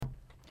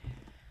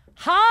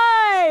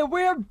Hi,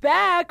 we're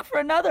back for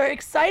another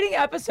exciting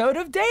episode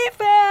of Date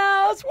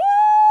Fails.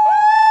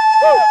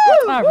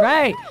 Woo! All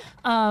right.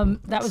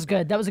 That was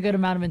good. That was a good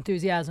amount of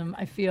enthusiasm.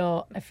 I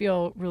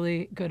feel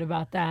really good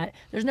about that.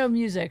 There's no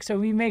music, so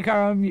we make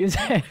our own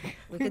music.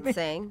 We can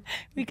sing.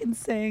 We can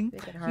sing. We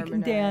can We harmonize.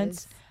 can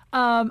dance.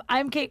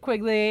 I'm Kate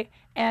Quigley,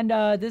 and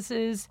this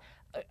is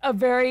a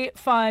very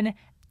fun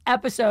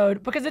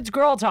episode because it's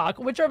Girl Talk,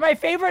 which are my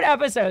favorite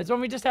episodes when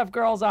we just have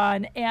girls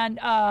on. And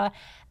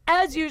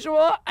as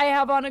usual, I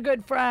have on a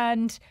good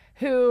friend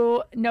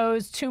who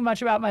knows too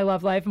much about my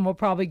love life and will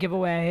probably give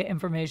away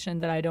information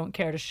that I don't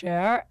care to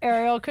share.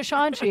 Ariel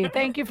Kashanchi,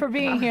 thank you for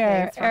being here.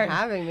 Thanks for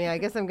having me. I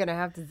guess I'm going to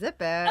have to zip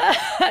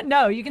it.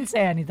 No, you can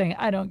say anything.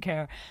 I don't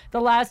care. The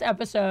last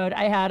episode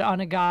I had on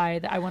a guy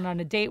that I went on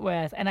a date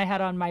with, and I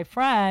had on my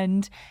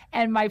friend,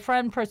 and my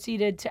friend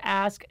proceeded to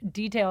ask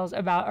details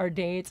about our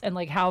dates and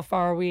like how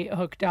far we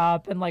hooked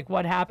up and like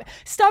what happened.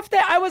 Stuff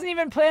that I wasn't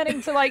even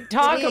planning to like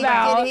talk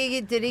about.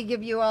 Did he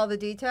give you all the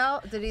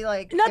detail? Did he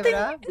like give it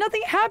up?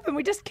 Nothing happened.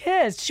 We just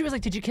kissed. She was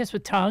like, "Did you kiss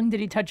with tongue? Did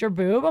he touch your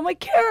boob?" I'm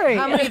like, "Carrie."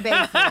 How many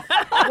bases?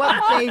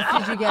 What base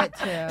did you get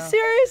to?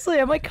 Seriously,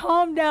 I'm like,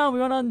 calm down. We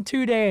went on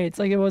 2 dates.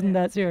 Like, it wasn't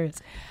that serious.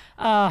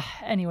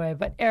 Anyway,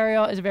 but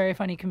Ariel is a very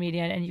funny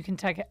comedian, and you can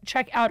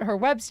check out her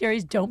web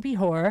series, Don't Be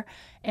Whore,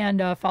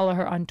 and follow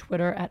her on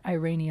Twitter at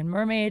Iranian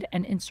Mermaid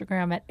and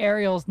Instagram at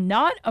Ariel's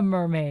Not a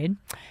Mermaid.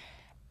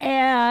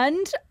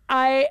 And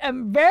I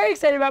am very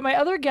excited about my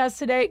other guest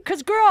today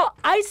because, girl,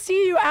 I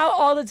see you out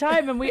all the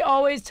time and we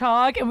always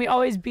talk and we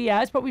always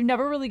BS, but we've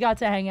never really got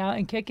to hang out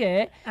and kick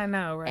it. I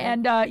know, right?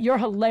 And you're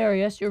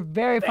hilarious. You're a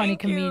very funny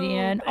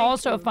comedian,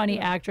 also a funny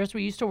actress.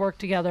 We used to work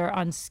together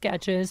on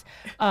sketches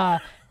at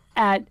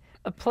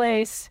a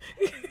place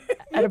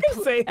at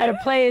a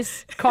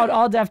place called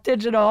All Def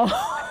Digital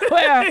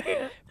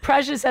where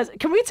Precious has.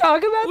 Can we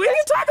talk about We this?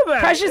 can talk about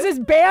Precious it. is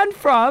banned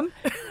from,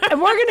 and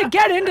we're gonna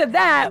get into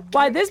that.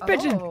 Why this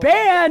bitch is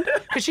banned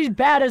because she's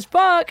bad as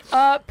fuck.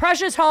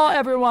 Precious Hall,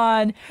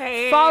 everyone.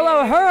 Hey.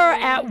 Follow her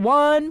at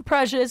One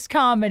Precious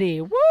Comedy.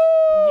 Woo!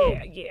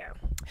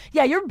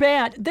 Yeah, you're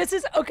banned. This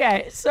is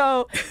okay.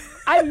 So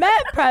I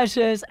met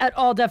Precious at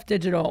All Def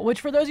Digital,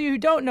 which for those of you who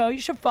don't know, you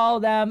should follow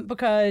them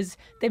because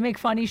they make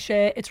funny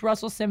shit. It's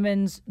Russell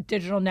Simmons'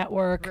 digital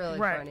network. Really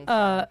Right.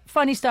 funny.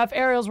 Funny stuff.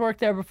 Ariel's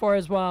worked there before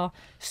as well.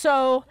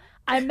 So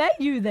I met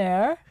you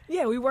there.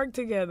 Yeah, we worked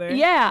together.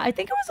 Yeah, I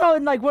think it was all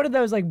in like one of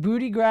those like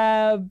booty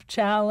grab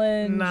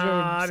challenge Nah,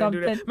 or I didn't something.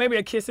 do that. Maybe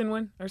a kissing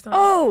one or something.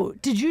 Oh,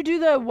 did you do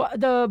the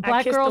I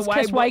black kissed girls the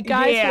kiss white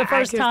guys for the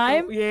first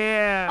time?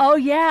 Yeah. Oh,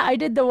 yeah, I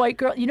did the white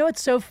girl. You know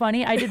what's so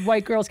funny? I did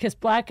white girls kiss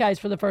black guys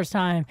for the first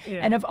time.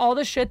 Yeah. And of all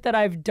the shit that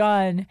I've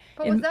done.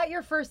 But was that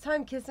your first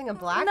time kissing a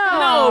black No.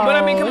 guy? No, but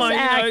I mean, come it was on.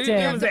 acting.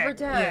 It was To acting.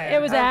 pretend. Yeah.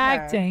 It was Okay.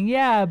 acting,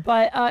 yeah.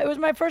 But it was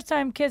my first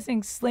time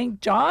kissing Slink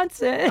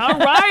Johnson. All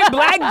right,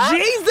 Black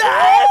Jesus.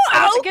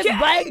 I was Okay. kissing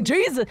Black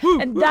Jesus.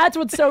 And that's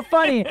what's so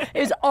funny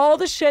is all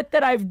the shit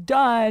that I've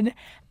done,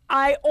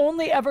 I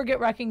only ever get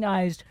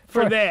recognized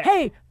For that.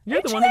 Hey, You're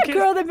ain't the you one who that kissed-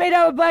 girl that made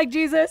out with Black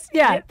Jesus?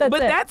 Yeah, that's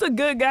But it. that's a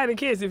good guy to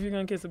kiss if you're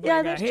going to kiss a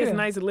black guy. that's He has true.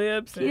 nice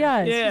lips. And,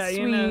 Yes, yeah, he's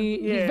you sweet. know,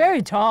 He's yeah.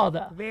 very tall,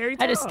 though. Very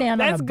I had to tall.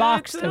 stand That's on a good,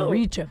 box to too.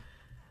 reach him.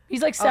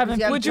 He's like 7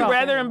 yeah, feet Would you tall.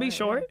 rather him be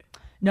short?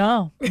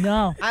 No.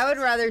 I would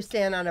rather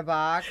stand on a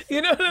box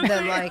You know what I mean?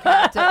 than like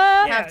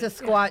have to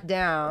squat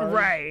down.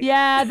 Right.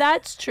 Yeah,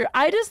 that's true.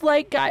 I just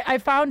like, I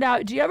found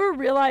out, do you ever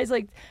realize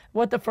like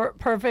what the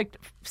perfect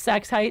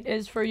sex height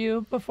is for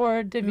you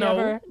before? Did you No.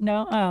 ever?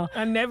 No? Oh.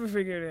 I never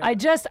figured it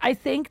out. I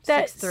think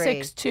that 6'3".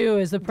 6'2"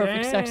 is the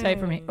perfect sex height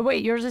for me. Dang.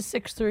 Wait, yours is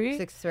 6'3"?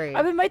 6'3".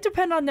 I mean, it might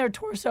depend on their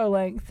torso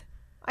length.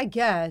 I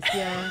guess,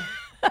 yeah.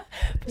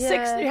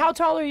 6'3". How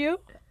tall are you?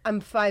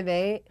 I'm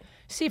 5'8".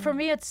 See, for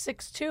me, it's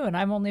 6'2", and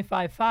I'm only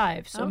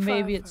 5'5", so I'm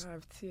maybe 5'5" it's...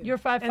 too. You're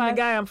 5'5"? And the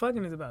guy I'm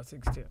fucking is about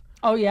 6'2".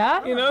 Oh,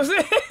 yeah? You know what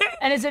I'm saying?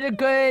 And is it a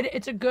good...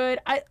 It's a good...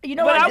 you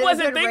know But what? I is it a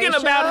wasn't good thinking ratio?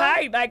 about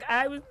height. Like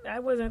I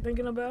wasn't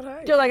thinking about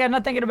height. You're like, I'm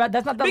not thinking about...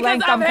 That's not the Because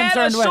length I've I'm had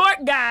a concerned with.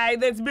 short guy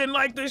that's been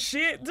like the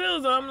shit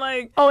too, so I'm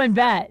like, Oh, and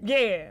bet.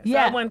 yeah. So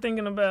Yeah. I wasn't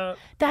thinking about.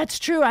 That's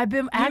true. I've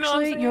been... what I'm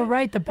Actually, you're saying?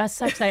 right. The best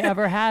sex I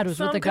ever had was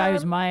with a guy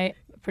who's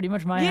pretty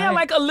much my Yeah, height.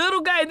 like a little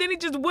guy, and then he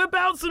just whip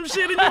out some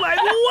shit, and you're like,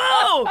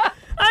 whoa!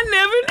 I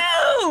never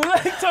knew.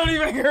 Like Tony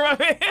Baker, my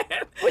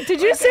man. Wait, did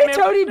you say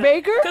Tony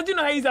Baker? Because you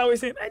know how he's always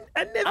saying,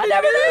 I never I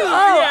never knew. knew.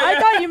 Oh, Yeah, I yeah.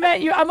 thought you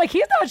meant you. I'm like,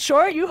 he's not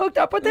short. You hooked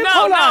up with him? No,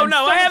 Hold on.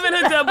 no, I haven't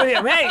hooked up with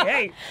him.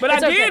 Hey. But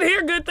It's I okay. did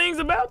hear good things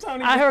about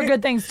Tony I heard Baker.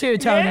 good things too,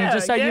 Tony. Yeah,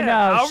 just so you yeah.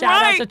 know. All Shout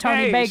out right. to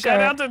Tony Hey, Baker. Shout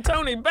out to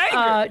Tony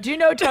Baker. Do you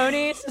know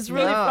Tony? It's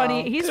really No.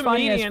 funny. He's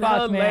funny as Comedian,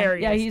 fuck, man.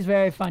 hilarious. Yeah, he's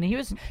very funny. He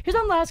was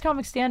on Last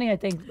Comic Standing, I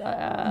think,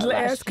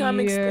 last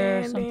Comic year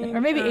or something, Standing,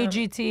 or maybe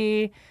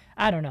AGT.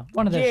 I don't know.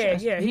 One of those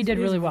shows. Yeah. He did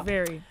really well.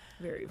 Very,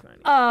 very funny.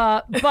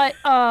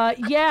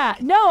 Yeah,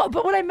 no.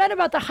 But what I meant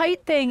about the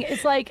height thing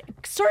is like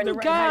certain The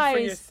right height for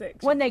your guys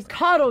sex, when they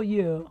cuddle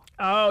you.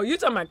 Oh, you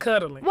talking about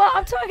cuddling? Well,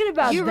 I'm talking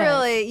about You this.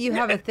 really, you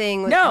have a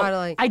thing with No,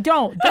 cuddling. I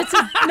don't. This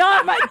is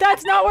not my.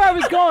 That's not where I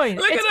was going.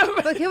 Look at him.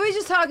 But can we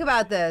just talk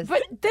about this?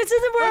 But this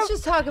isn't where. Let's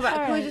just talk about.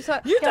 All Can we right. just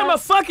talk? You talking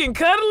about fucking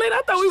cuddling?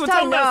 I thought we were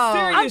talking about No.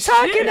 serious I'm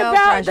talking shit. No,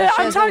 about Precious, the- I'm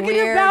she has a talking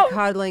weird about-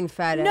 cuddling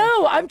fetish.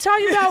 No, I'm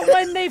talking about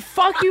when they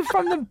fuck you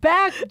from the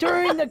back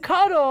during the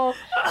cuddle.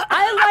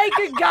 I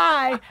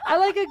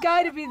like a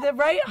guy to be the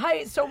right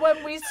height, so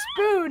when we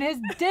spoon, his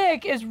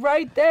dick is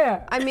right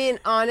there. I mean,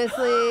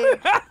 honestly,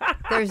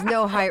 there's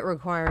no height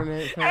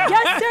requirement for that.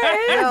 Yes,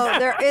 there is. No,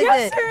 there isn't.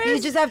 Yes, there You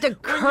is. just have to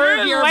curve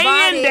you're your laying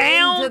body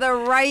down- into the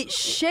right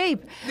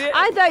shape. Yeah.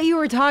 I thought you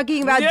were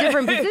talking about Yeah.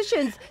 different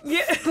positions.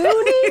 Yeah.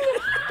 Spooning,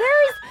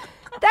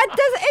 that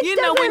doesn't. It You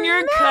know, doesn't when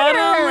you're matter.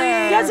 cuddling.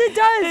 Yes, it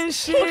does. And He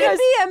shit. could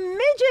be a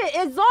midget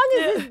as long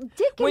as his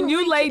dick can When you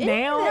reach lay in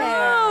down. there.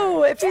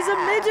 No, if he's a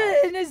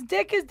midget and his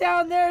dick is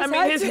down there. I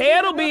mean, his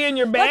head will be in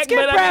your back, Let's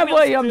get but Brad I mean,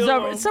 Williams still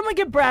over. Someone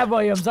get Brad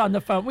Williams on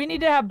the phone. We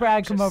need to have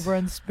Brad come over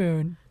and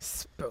spoon.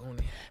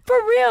 Spooning. For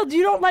real,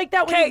 you don't like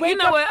that when Hey, you wake you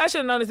know up? what? I should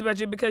have known this about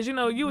you because, you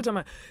know, you were talking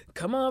about,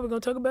 come on, we're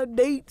going to talk about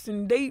dates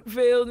and date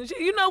fails and shit.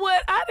 You know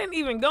what? I didn't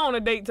even go on a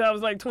date till I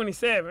was like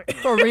 27.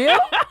 For real?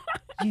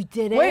 You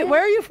did it. Wait,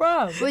 where are you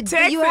from? But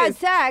you had Texas.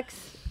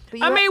 sex. But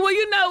you I had- mean, well,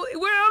 you know,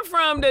 where I'm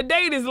from, the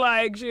date is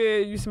like,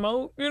 shit, you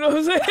smoke, you know what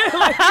I'm saying?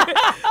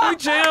 Like, we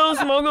chill,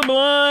 smoke a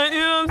blunt, you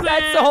know what I'm saying?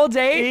 That's the whole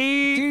date?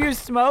 Eat, Do you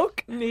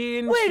smoke? eat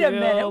and Wait a chill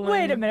minute.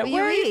 Wait a and- minute. But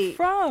Where are you you eat.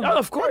 from? Oh,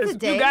 of course, That's a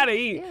date. you gotta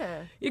eat.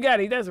 Yeah. You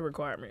gotta eat. That's a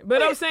requirement.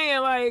 But I'm saying,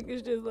 like,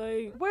 it's just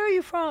like Where are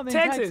you from in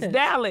Texas,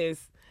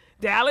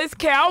 Dallas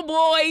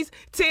Cowboys,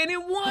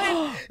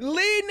 10-1,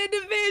 leading the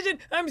division.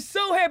 I'm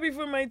so happy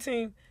for my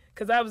team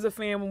because I was a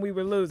fan when we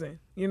were losing.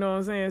 You know what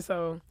I'm saying?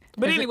 So,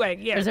 but anyway,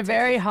 yeah. There's a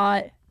very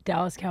hot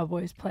Dallas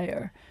Cowboys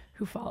player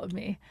who followed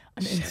me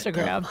on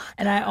Instagram,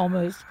 and I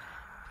almost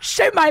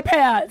shit my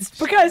pants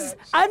because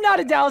I'm not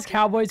a Dallas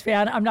Cowboys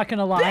fan. I'm not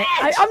gonna lie.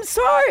 I'm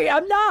sorry.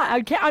 I'm not.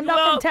 I can't. I'm not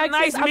Well, from Texas.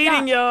 nice I'm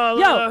meeting not. y'all.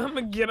 Yo, I'm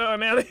gonna get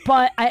on out of here.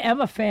 but I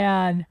am a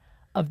fan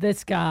of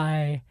this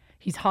guy.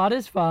 He's hot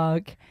as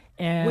fuck,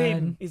 and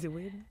Win. Is it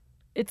win?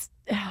 it's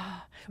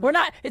we're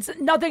not. It's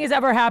nothing has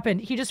ever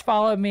happened. He just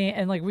followed me,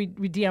 and like we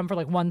DM for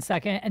like 1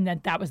 second, and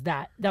then that was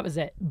that. That was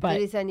it. But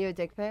Did he send you a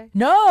dick pic?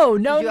 no,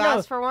 Did you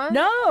ask for one?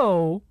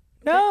 No.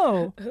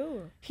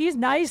 Who? He's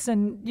nice,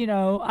 and you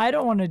know I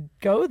don't want to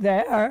go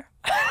there.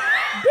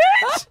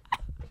 Bitch!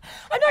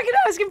 I'm not gonna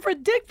ask him for a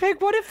dick pic.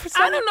 What if I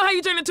someone? don't know how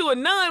you turn into a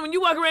nun when you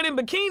walk around in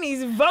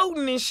bikinis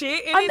voting and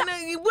shit, and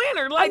then you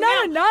winner. Like I'm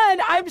not a now-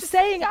 nun. I'm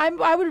saying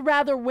I would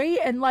rather wait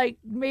and like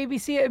maybe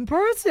see it in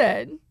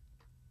person.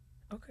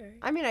 Okay.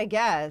 I mean, I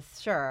guess,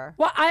 sure.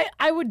 Well,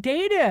 I would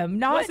date him.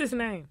 Not What's his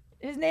name?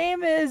 his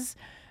name is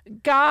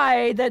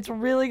guy that's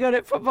really good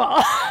at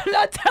football. I'm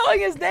not telling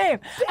his name.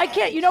 I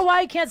can't. You know why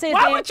I can't say his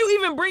Why name? would you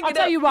even bring I'll it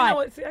tell up? you why. know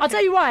what? See, I I'll tell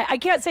can't- you why. I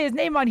can't say his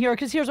name on here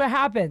because here's what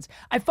happens.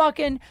 I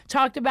fucking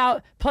talked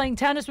about playing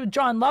tennis with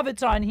John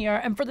Lovitz on here,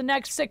 and for the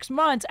next 6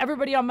 months,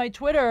 everybody on my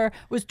Twitter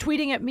was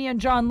tweeting at me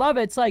and John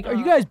Lovitz like, "Are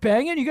you guys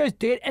banging? You guys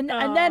date?" And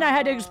then I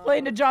had to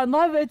explain to John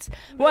Lovitz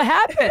what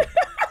happened.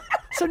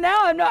 So now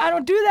I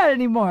don't do that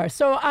anymore.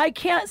 So I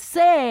can't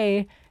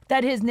say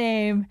that his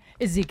name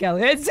is Zeke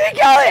Elliott. It's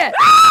Zeke Elliott.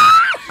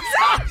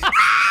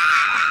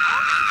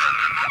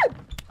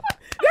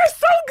 They're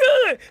so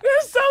good.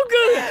 They're so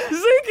good.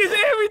 Zeke is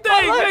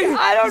everything. Look,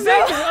 I don't Zeke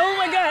know. Is, oh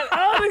my God.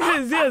 All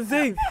this is yeah,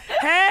 Zeke.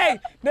 Hey,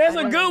 that's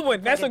a good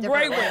one. That's a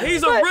great one.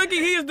 He's a rookie.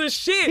 He is the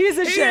shit. He's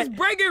the he shit. is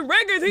breaking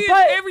records. He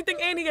But- is everything,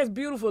 and he has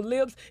beautiful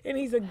lips, and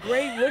he's a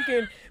great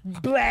looking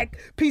black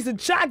piece of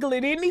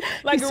chocolate, isn't he?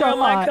 Like He's so around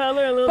my hot.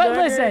 color, a little But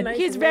darker, listen, nice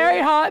he's and very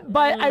red. hot.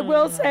 But I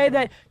will say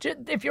that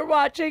if you're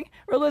watching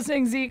or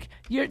listening, Zeke,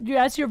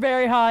 yes, you're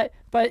very hot.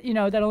 But you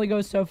know that only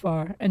goes so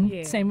far. And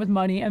Yeah. same with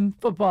money and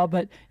football.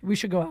 But we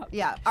should go out.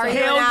 Yeah. Are you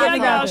Hell an yeah, asshole?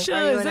 y'all Are you should.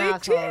 an Zeke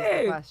asshole is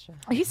the too. question.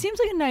 He seems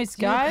like a nice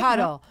Do you guy.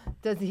 cuddle?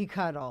 Does he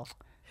cuddle?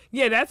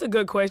 Yeah, that's a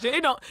good question.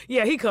 It don't.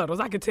 Yeah, he cuddles.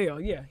 I could tell.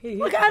 Yeah.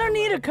 Look, I don't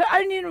need I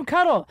don't need him to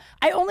cuddle.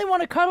 I only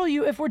want to cuddle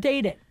you if we're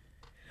dating.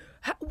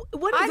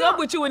 What I is don't- up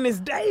with you in this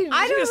day?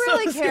 I You're don't so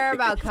really care serious.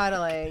 about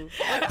cuddling.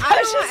 Like, I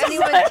don't want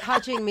anyone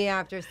touching me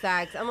after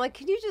sex. I'm like,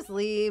 can you just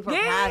leave or Yeah,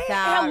 pass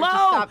out or hello.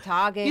 just stop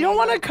talking? You don't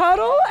want to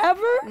cuddle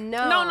ever?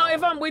 No. No.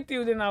 If I'm with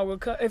you, then I will.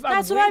 If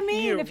That's I'm what I with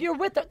mean. you. If you're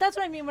with, that's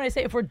what I mean when I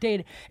say if we're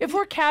dating. If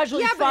we're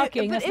casually Yeah,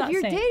 fucking, but that's if not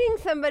you're same. dating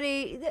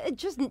somebody,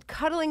 just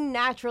cuddling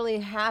naturally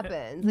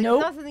happens. Like, Nope.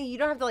 It's not something you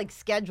don't have to like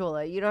schedule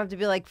it. You don't have to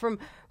be like from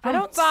I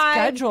don't 5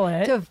 schedule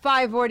it. to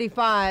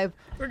 5:45.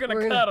 We're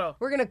gonna cuddle.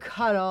 We're gonna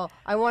cuddle.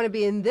 I want to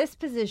be in this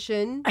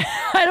position.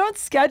 I don't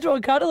schedule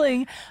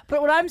cuddling.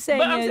 But what I'm saying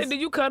But I'm is, saying, do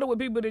you cuddle with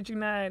people that you're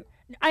not?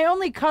 I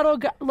only cuddle.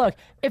 Look,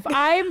 if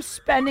I'm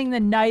spending the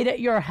night at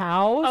your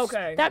house,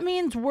 Okay. that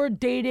means we're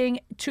dating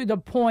to the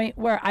point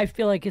where I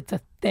feel like it's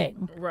a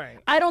thing. Right.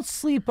 I don't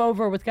sleep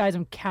over with guys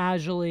I'm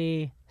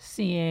casually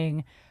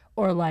seeing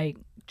or like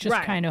just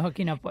Right. kind of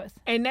hooking up with.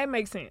 And that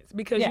makes sense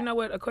because Yeah. you know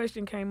what? A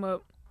question came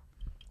up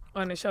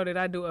on the show that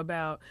I do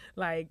about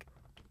like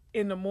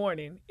in the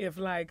morning if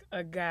like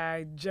a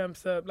guy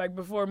jumps up like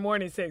before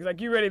morning sex, like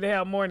you ready to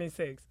have morning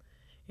sex,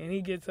 and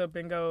he gets up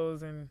and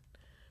goes and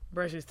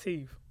brush his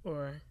teeth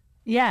or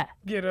Yeah.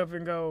 get up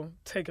and go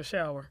take a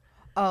shower.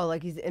 Oh,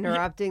 like he's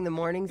interrupting the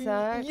morning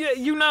sex? Yeah,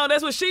 you know,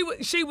 that's what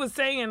she was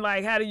saying,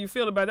 like, how do you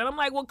feel about that? I'm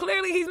like, well,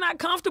 clearly he's not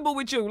comfortable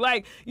with you.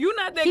 Like, you're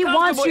not that He comfortable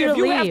wants you if to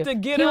you leave. have to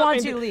get He up.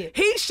 wants and you to leave.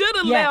 He should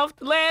have Yeah. left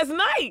last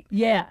night.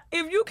 Yeah.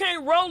 If you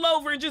can't roll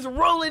over and just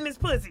roll in this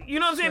pussy, you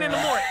know what I'm saying, in the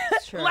morning.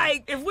 Sure.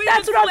 Like, if we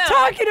That's just what I'm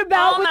slept talking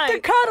about all with the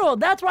night. cuddle.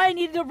 That's why I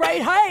needed the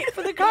right height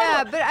for the cuddle.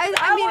 Yeah, but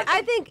I mean,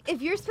 I think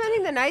if you're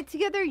spending the night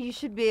together, you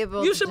should be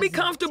able You to should be just,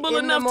 comfortable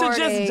in the enough to just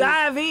morning-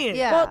 dive in.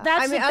 Yeah. Well,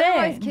 that's I mean, the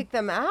otherwise thing. kick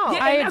them out.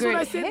 Yeah, I and that's what agree.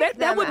 I said. Kick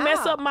That would them mess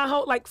out. up my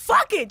whole, like,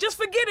 fuck it. Just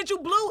forget it. You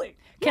blew it.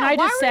 Can Yeah, I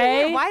just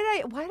say,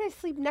 why did I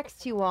sleep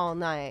next to you all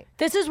night?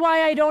 this is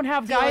why I don't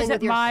have Dealing guys with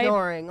at your my.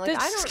 snoring. Like, this,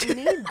 I don't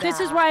need that. This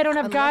is why I don't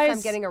have unless guys.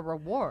 I'm getting a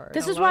reward.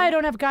 This is why I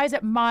don't have guys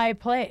at my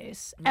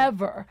place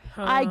ever.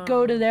 I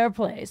go to their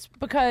place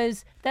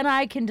because then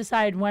I can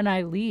decide when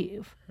I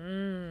leave,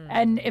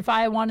 and if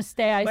I want to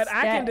stay, I But stay.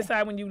 I can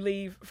decide when you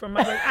leave from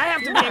my place. I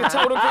have to be in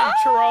total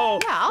control.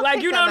 Yeah, I'll like,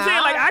 kick you know what I'm them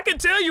saying? Like, out. I can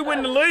tell you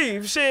when to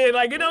leave. Shit,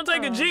 like, it don't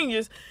take a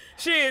genius.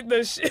 Shit,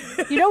 the shit.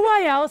 You know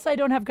why else I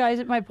don't have guys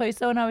at my place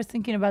though? And I was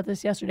thinking about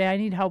this yesterday. I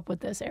need help with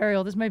this,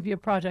 Ariel. This might be a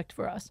project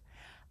for us.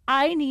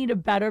 I need a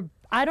better.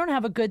 I don't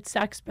have a good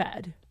sex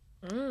bed.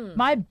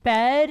 My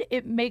bed,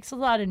 it makes a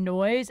lot of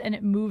noise and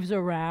it moves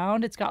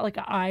around. It's got like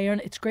an iron.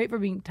 It's great for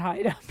being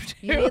tied up. Too.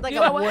 You need like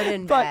You know a what?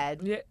 wooden But-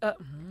 bed. Yeah,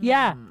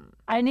 Yeah,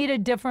 I need a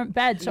different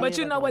bed. So but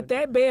you know what?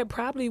 That bed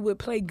probably would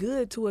play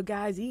good to a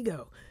guy's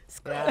ego.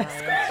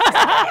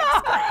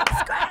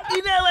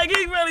 You know, like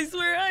he really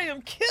swear, I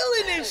am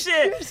killing this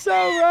shit. so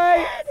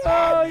right.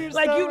 Oh, you're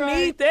Like so you right.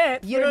 need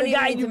that. You for don't the even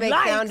guy need you to make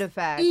like. sound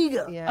effects.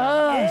 Ego. Yeah.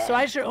 Oh, so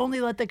I should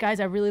only let the guys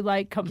I really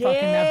like come fucking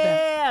that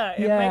bed. Yeah,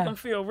 and Yeah. make them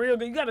feel real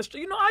good. You gotta,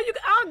 you know,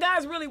 all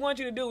guys really want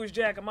you to do is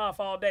jack them off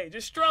all day.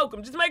 Just stroke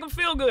them. Just make them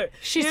feel good.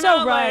 She's You so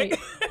know, right. like-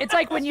 It's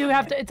like when you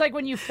have to. It's like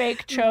when you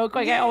fake choke.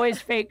 Like I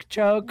always fake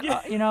choke.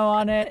 You know,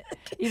 on it,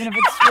 even if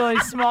it's really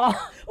small.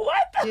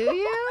 What? Do you?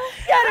 You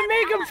gotta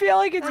make them feel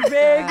like it's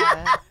big.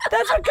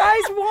 That's what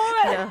guys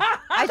want.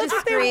 I just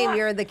what they scream, want.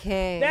 "You're the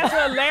king." That's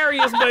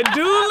hilarious, but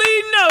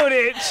duly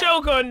noted.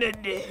 Choke on the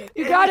dick.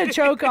 You gotta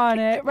choke on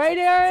it, right,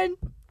 Aaron?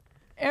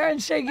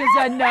 Aaron's shaking his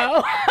head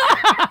no.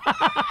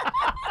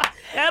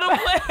 That'll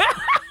play.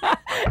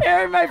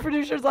 Aaron, my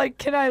producer's like,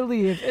 "Can I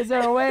leave? Is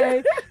there a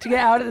way to get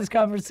out of this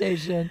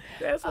conversation?"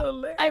 That's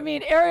hilarious. I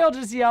mean, Ariel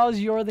just yells,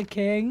 "You're the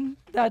king."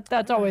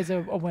 That's always a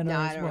winner No,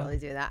 I as don't well. really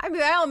do that. I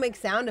mean, I'll make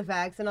sound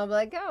effects and I'll be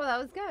like, "Oh, that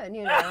was good,"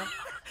 you know.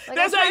 Like,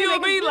 That's I'm how trying to you'll make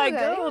 'em be feel like,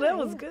 good. oh, that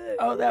was good.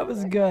 Oh, that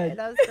was good.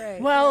 That was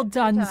great. Well Good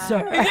done, job.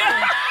 sir.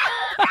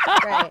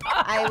 Great.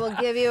 I will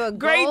give you a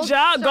Great gold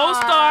job. Gold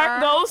star.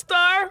 Gold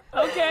star.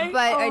 Okay.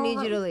 But I need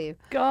you to leave.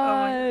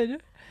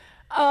 God.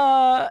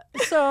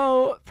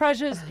 So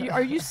Precious,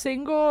 are you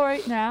single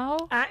right now?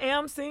 I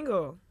am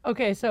single.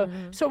 Okay, so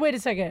wait a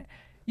second.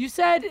 You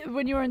said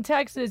when you were in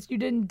Texas you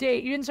didn't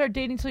date. You didn't start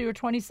dating until you were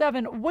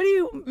 27. What do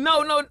you?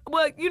 No.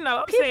 Well, you know,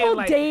 I'm People saying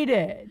like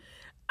dated.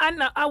 I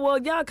know. Well,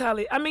 y'all call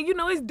it. I mean, you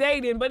know, it's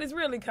dating, but it's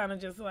really kind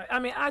of just like. I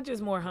mean, I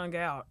just more hung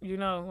out. You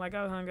know, like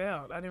I hung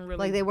out. I didn't really.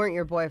 Like they weren't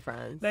your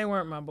boyfriends. They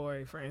weren't my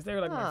boyfriends. They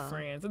were like my Oh.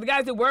 friends. So the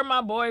guys that were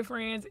my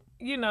boyfriends,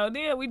 you know,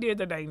 then we did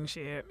the dating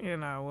shit. You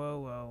know,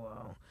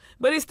 whoa.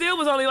 But it still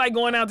was only like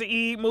going out to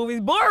eat, movies,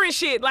 boring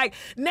shit. Like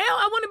now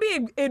I want to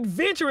be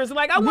adventurous.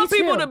 Like I Me want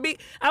people too. to be,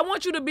 I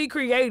want you to be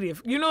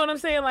creative. You know what I'm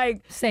saying?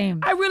 Like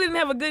Same. I really didn't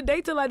have a good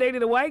date till I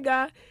dated a white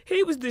guy.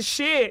 He was the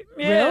shit.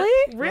 Yeah,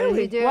 Really? What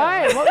did he do?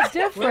 Why? What was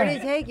Where did he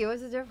different? take you?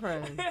 What's the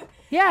difference?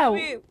 Yeah.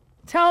 mean-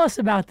 Tell us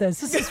about this.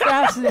 This is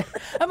fascinating.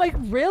 I'm like,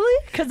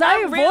 really? Because I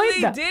avoid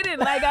really them. didn't.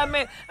 Like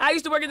I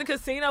used to work at the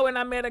casino and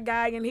I met a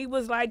guy and he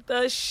was like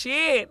the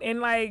shit. And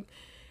like,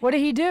 What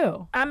did he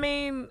do I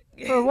mean,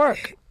 for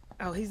work?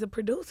 oh, he's a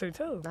producer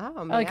too. Oh,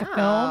 man. Like a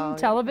film,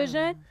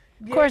 television?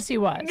 Of course he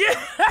was.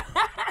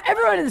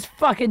 Everyone in this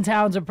fucking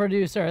town's a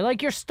producer.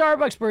 Like your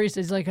Starbucks barista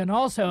is like, and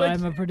also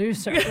I'm a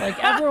producer.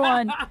 Like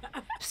everyone.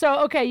 So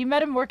okay, you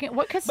met him working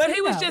what casino? But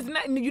he was just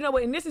not, you know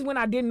what, and this is when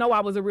I didn't know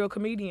I was a real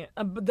comedian.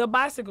 The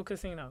bicycle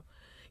casino.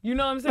 You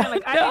know what I'm saying?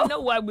 Like, I didn't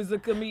know I was a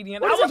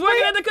comedian. I What is was it?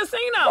 working Wait. at the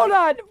casino. Hold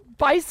on,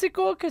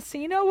 bicycle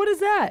casino. What is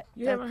that?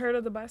 You haven't heard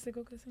of the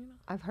bicycle casino?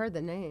 I've heard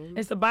the name.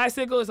 It's a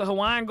bicycle. It's a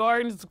Hawaiian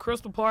Gardens. It's a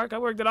Crystal Park. I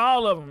worked at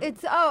all of them.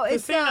 It's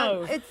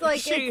Casinos. it's like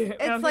Shit,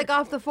 it's out like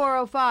off the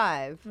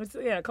 405. It's,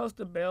 yeah,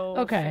 Costa Bell.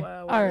 Okay,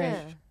 Flower. all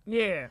right.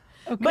 Yeah.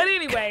 Okay. But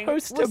anyway,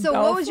 Coast Well, to so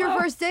what was your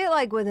Bellflower? first date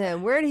like with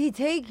him? Where did he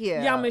take you?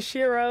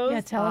 Yamashiro's.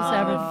 Yeah, tell us on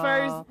everything. the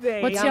first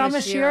day. What's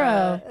Yamashiro.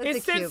 Yamashiro? That's It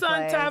a sits cute on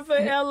place. top of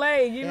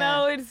L.A. You Yeah.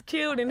 know, it's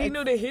cute, and he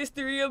knew the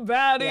history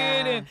about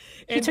Yeah. it. And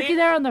He took you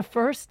there on the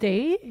first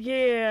date.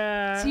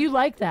 Yeah. So you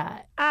like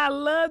that? I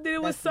loved it.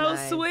 It was That's so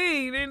nice.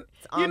 sweet. And,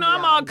 you know,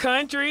 I'm all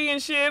country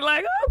and shit.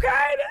 Like,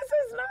 okay, this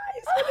is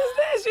nice. What is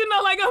this? You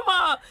know, like, I'm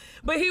all.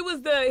 But he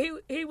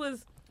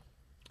was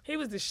He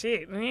was the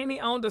shit. And he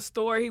owned a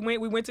store. We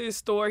went to his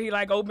store. He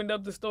like opened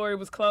up the store. It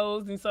was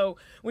closed. And so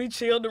we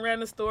chilled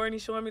around the store and he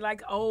showing me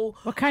like,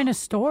 What kind of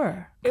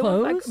store? It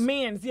Clothes? was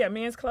like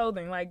men's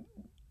clothing. Like,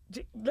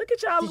 look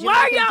at y'all. Did you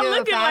Why make him y'all do a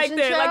looking like fashion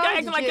that? Like, show? y'all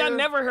acting like y'all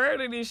never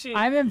heard of this shit.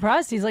 I'm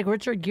impressed. He's like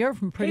Richard Gere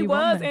from Pretty He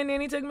was, Woman. and then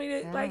he took me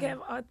to like have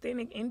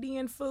authentic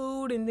Indian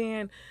food, and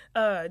then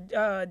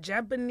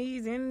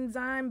Japanese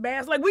enzyme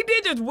baths. Like we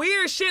did just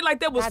weird shit like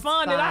that was That's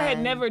fun that I had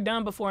fun. never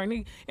done before,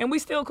 and we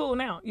still cool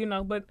now, you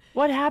know. But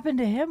What happened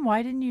to him?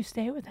 Why didn't you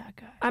stay with that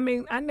guy? I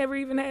mean, I never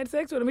even had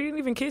sex with him. He didn't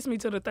even kiss me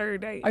till the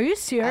third date. Are you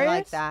serious? I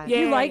like that. You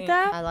Yeah. like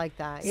that? I like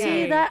that.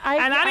 See Yeah. that? I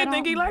didn't don't-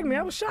 think he liked me.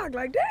 I was shocked.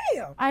 Like,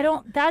 damn. I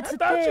don't. That's I the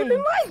thought you thing.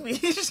 didn't like me.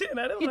 Shit,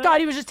 I don't You know. thought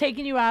he was just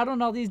taking you out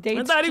on all these dates.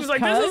 I thought he was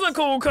just like, this is 'cause? a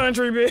cool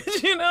country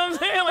bitch. You know what I'm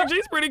saying? Like,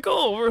 she's pretty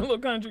cool for a little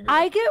country girl.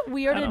 I get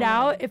weirded don't know.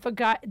 out if a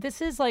guy.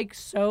 This is like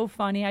so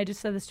funny. I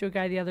just said this to a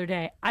guy the other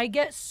day. I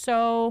get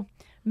so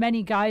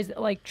many guys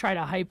that like try to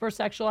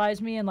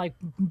hypersexualize me and like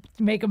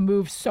make a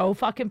move so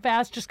fucking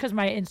fast just because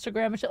my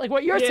Instagram and shit. Like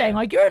what you're Yeah. saying.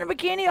 Like you're in a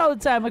bikini all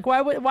the time. Like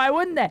why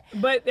wouldn't they?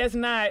 But that's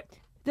not.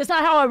 That's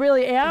not how I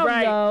really am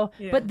Right. though.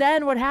 Yeah. But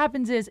then what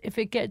happens is if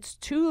it gets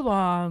too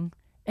long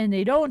and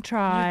they don't You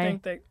try.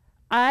 think that.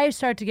 I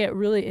start to get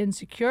really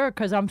insecure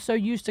because I'm so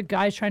used to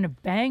guys trying to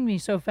bang me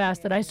so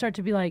fast that I start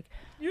to be like,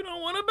 You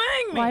don't want to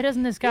bang me. why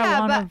doesn't this guy Yeah,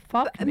 want to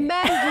fuck but me?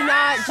 men do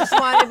not just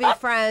want to be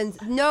friends.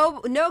 No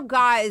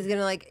guy is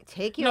gonna like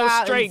take you No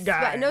out. straight and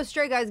guy. No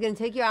straight guy is gonna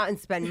take you out and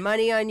spend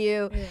money on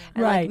you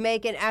and Right. like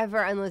make an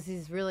effort unless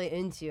he's really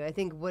into you. I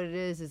think what it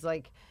is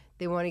like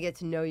they want to get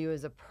to know you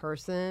as a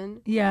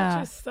person. Yeah.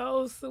 Just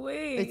so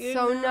sweet. It's you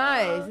so know?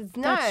 nice. It's That's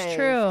nice. 'Cause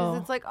true.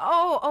 It's like,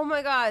 oh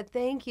my God,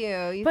 thank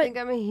you. You But think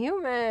I'm a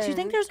human. Do you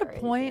think there's a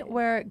Crazy. point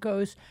where it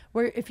goes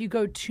where if you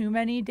go too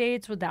many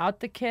dates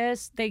without the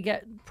kiss, they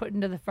get put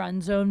into the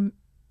friend zone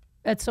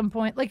at some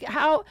point? Like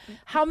how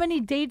many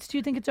dates do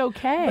you think it's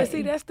okay? But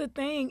see, that's the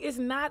thing. It's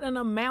not an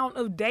amount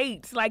of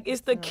dates. Like,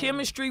 it's the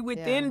chemistry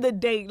within the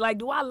date. Like,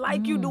 do I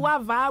like you? Do I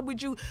vibe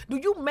with you? Do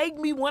you make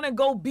me want to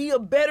go be a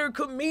better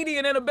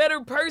comedian and a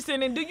better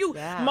person? And do you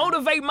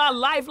motivate my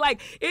life?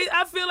 Like,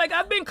 I feel like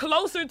I've been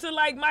closer to,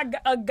 like,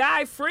 a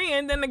guy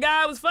friend than the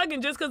guy I was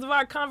fucking just because of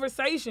our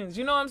conversations.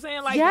 You know what I'm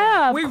saying? Like,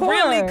 Yeah, of we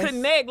really course.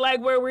 connect, like,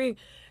 where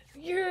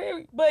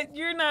but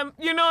you're not,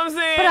 you know what I'm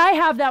saying? But I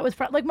have that with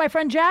like my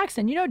friend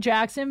Jackson. You know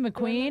Jackson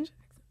McQueen?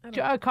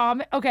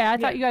 Comment. Okay, I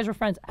thought you guys were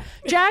friends.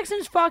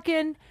 Jackson's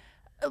fucking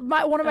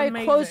one of my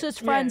Amazing.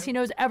 closest friends. Yeah. He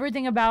knows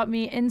everything about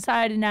me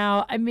inside and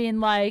out. I mean,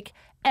 like,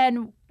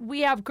 and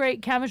we have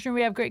great chemistry.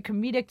 We have great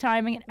comedic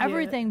timing and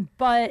everything.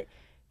 But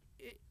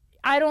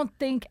I don't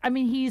think. I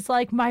mean, he's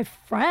like my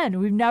friend.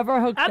 We've never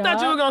hooked up. I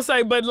thought you were gonna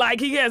say, but like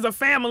he has a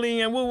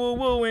family and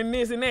woo and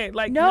this and that.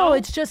 Like No,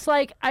 it's just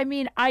like, I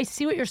mean, I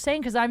see what you're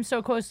saying because I'm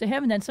so close to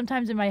him. And then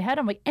sometimes in my head,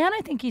 I'm like, and I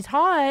think he's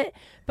hot,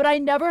 but I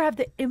never have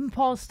the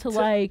impulse to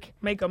like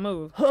make a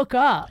move. hook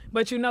up.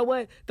 But you know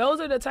what? Those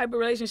are the type of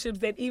relationships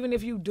that even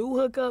if you do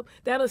hook up,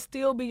 that'll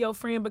still be your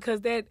friend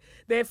because that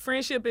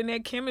friendship and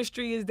that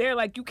chemistry is there.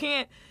 Like you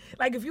can't,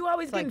 like if you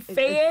always getting like,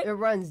 fed, it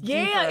runs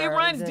yeah, it deeper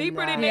runs than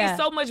deeper than that. that. Yeah.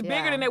 It's so much bigger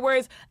Yeah. than that.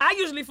 Whereas I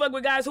usually fuck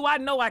with guys who I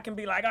know I can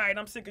be like, all right,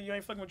 I'm sick of you,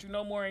 ain't fucking with you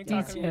no more, ain't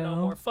talking to you no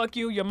too. more. Fuck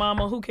you, your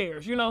mama, who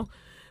cares, you know?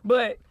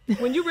 But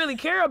when you really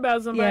care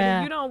about somebody,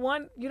 Yeah. you don't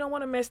want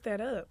to mess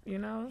that up, you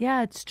know?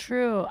 Yeah, it's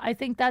true. I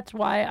think that's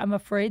why I'm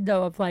afraid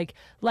though of like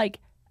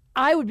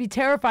I would be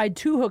terrified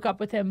to hook up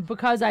with him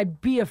because I'd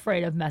be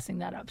afraid of messing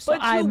that up. So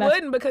But you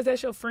wouldn't because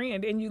that's your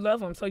friend and you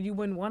love him, so you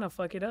wouldn't want to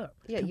fuck it up.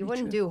 Yeah, you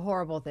wouldn't do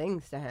horrible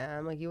things to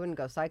him. Like you wouldn't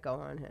go psycho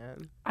on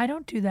him. I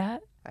don't do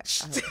that.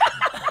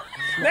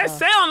 That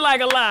sound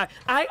like a lie.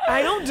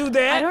 I don't do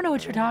that. I don't know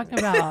what you're talking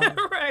about.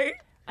 Right.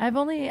 I've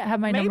only had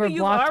my number Maybe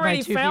you've blocked already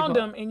by 2 found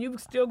people. them and you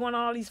still going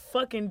on all these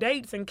fucking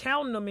dates and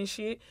counting them and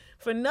shit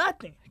for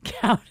nothing.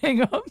 Counting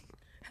them.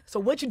 So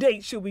which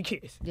date should we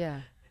kiss?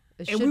 Yeah.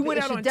 It And should, we went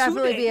it out should on 2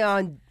 definitely be dates.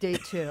 on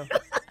date 2.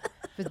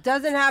 If it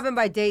doesn't happen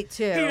by date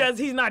 2,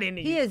 He's not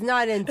into he you. is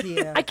not into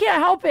you. I can't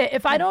help it.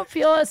 If I don't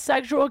feel a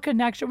sexual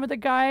connection with a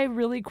guy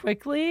really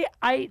quickly,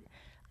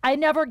 I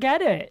never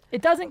get it.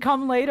 It doesn't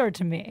come later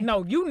to me.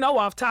 No, you know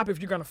off top if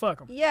you're gonna fuck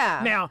him.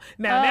 Yeah. Now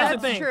that's the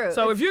That's thing. true.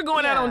 So if you're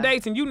going out on Yeah.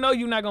 dates and you know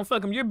you're not gonna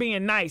fuck him, you're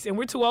being nice, and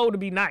we're too old to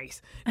be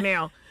nice.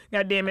 Now,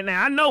 God damn it.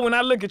 Now I know when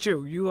I look at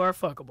you, you are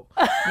fuckable.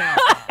 Now,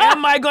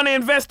 am I gonna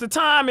invest the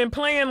time in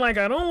playing like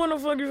I don't want to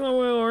fuck you so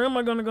well, or am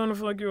I gonna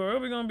fuck you, or are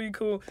we gonna be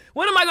cool?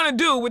 What am I gonna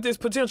do with this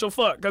potential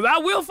fuck? Because I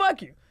will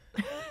fuck you.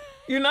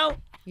 You know.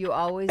 You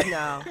always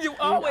know. You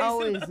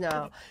always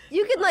know.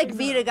 You can like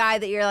meet a guy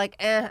that you're like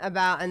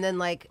about, and then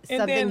like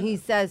something then- he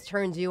says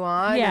turns you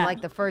on, Yeah. in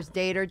like the first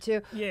date or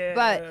 2.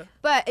 Yeah.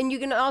 But and you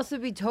can also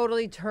be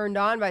totally turned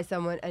on by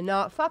someone and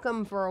not fuck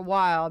them for a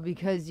while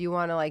because you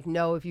want to like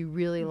know if you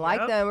really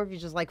like Yep. them or if you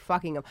just like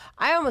fucking them.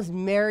 I almost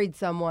married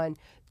someone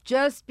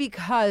just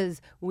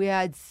because we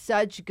had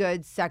such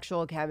good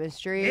sexual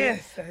chemistry,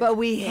 Yes. but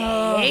we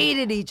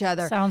hated each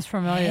other. Sounds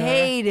familiar.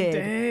 Hated.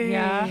 Dang.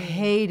 Yeah.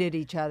 Hated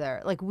each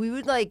other. Like we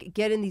would like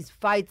get in these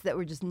fights that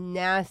were just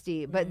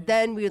nasty, but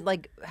then we would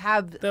like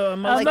have The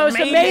like, most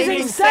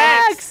amazing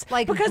sex.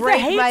 like because break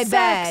the hate my sex,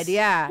 bed.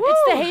 Yeah. It's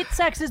the hate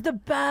sex is the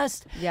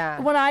best.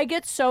 Yeah. When I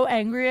get so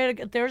angry,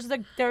 there's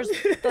like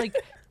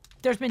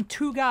there's been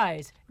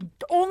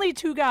only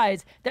two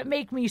guys that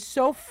make me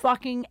so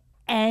fucking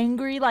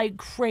angry like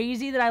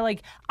crazy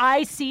that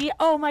I see,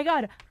 oh my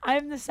God,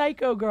 I'm the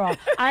psycho girl.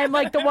 I'm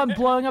like the one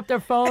blowing up their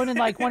phone and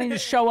like wanting to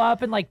show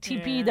up and like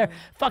TP their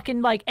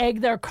fucking like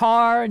egg their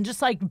car and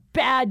just like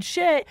bad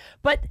shit.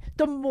 But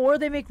the more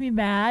they make me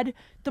mad,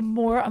 the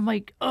more I'm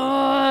like, oh,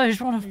 I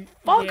just want to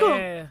fuck them.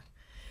 Yeah.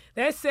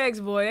 That sex,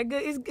 boy,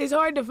 it's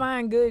hard to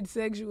find good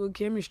sexual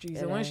chemistry.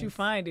 So once you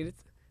find it,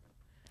 it's...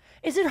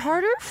 Is it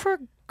harder for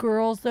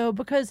girls though?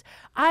 Because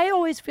I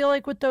always feel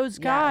like with those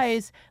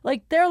guys,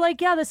 like they're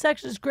like, yeah, the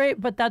sex is great,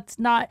 but that's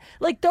not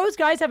like those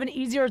guys have an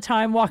easier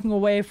time walking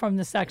away from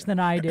the sex than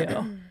I do.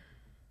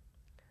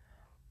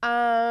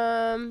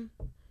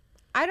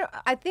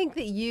 I think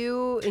that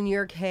you, in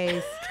your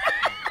case,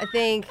 I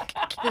think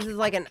this is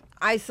like an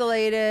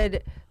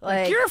isolated,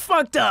 like You're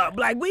fucked up.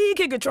 Like, we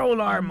can control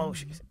our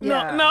emotions.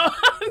 Yeah. No,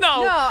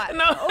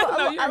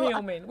 you're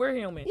human. We're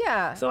human.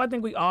 Yeah. So I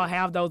think we all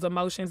have those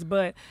emotions,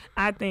 but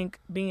I think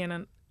being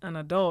an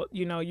adult,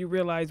 you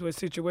realize what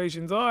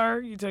situations are,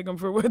 you take them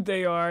for what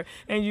they are,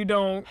 and you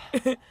don't,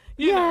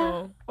 you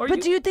know.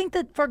 But do you think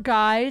that for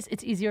guys,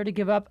 it's easier to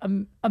give up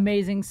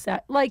amazing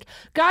sex? Like,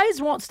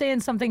 guys won't stay in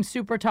something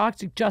super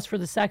toxic just for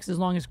the sex as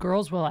long as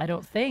girls will, I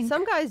don't think.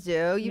 some guys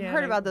do. You've Yeah,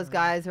 heard they- about those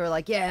guys who are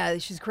like, yeah,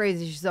 she's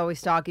crazy, she's always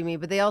stalking me,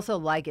 but they also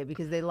like it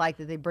because they like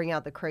that they bring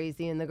out the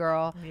crazy in the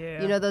girl. Yeah.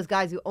 You know those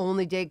guys who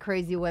only date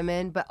crazy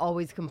women but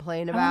always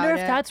complain I about wonder it.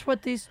 if that's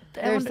what these...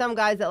 There's some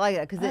guys that like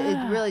it because it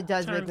really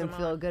does make Turns them them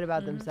feel on. good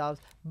about themselves.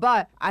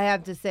 But I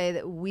have to say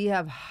that we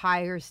have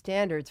higher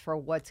standards for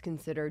what's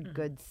considered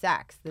good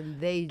sex than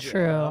they do.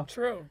 True.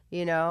 True.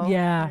 You know?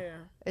 Yeah.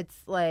 It's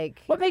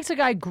like, What makes a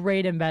guy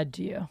great in bed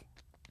to you?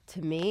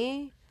 to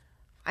me,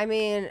 I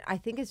mean, I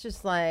think it's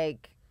just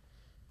like,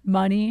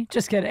 Money?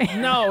 Just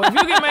kidding. No, if you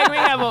can make me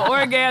have an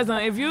orgasm,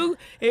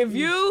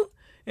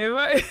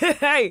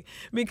 hey,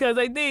 because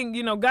I think,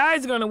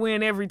 guys are going to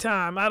win every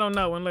time. I don't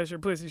know, unless your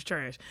pussy's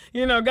trash.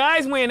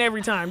 Guys win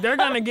every time. They're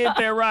going to get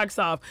their rocks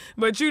off.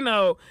 But,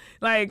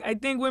 I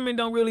think women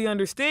don't really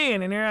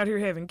understand, and they're out here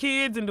having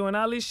kids and doing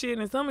all this shit,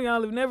 and some of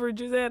y'all have never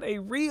just had a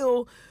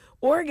real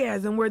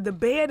orgasm where the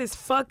bed is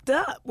fucked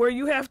up, where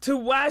you have to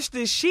wash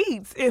the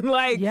sheets and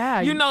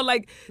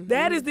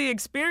that is the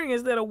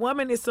experience that a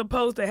woman is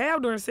supposed to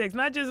have during sex,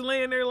 not just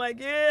laying there like,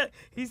 yeah,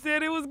 he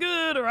said it was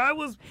good, or I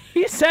was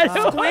He said it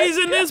was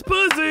squeezing this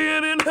pussy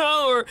and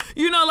or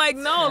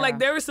no,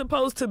 there is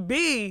supposed to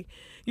be,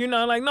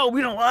 no,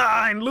 we don't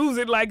and lose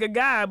it like a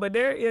guy, but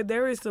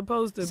there is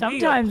supposed to be a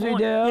Sometimes we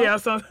point. do. Yeah,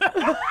 so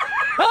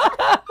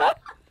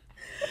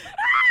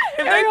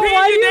if Ariel, they pin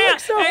why do you you down, look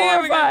so they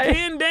ever got horrified?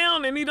 pinned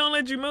down and he don't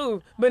let you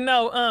move. But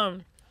no,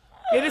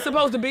 it is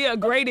supposed to be a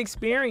great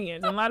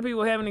experience. And a lot of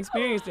people haven't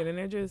experienced it, and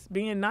they're just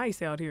being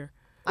nice out here.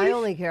 I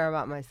only care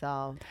about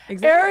myself.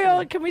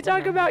 Ariel, can we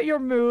talk about your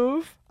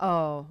move?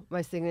 Oh,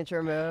 my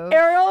signature move.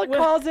 Ariel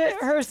calls it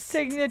her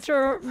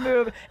signature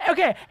move.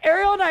 Okay,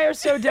 Ariel and I are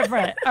so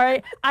different. All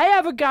right, I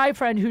have a guy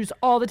friend who's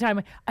all the time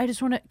like,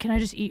 can I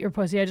just eat your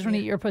pussy? I just want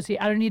to eat your pussy.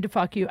 I don't need to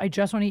fuck you. I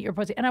just want to eat your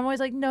pussy. And I'm always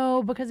like,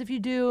 no, because if you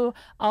do,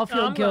 I'll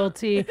feel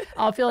guilty.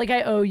 I'll feel like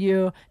I owe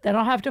you. Then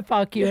I'll have to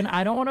fuck you, and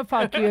I don't want to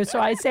fuck you. So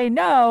I say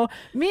no.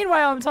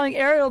 Meanwhile, I'm telling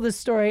Ariel this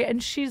story,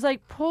 and she's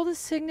like, pull the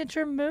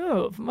signature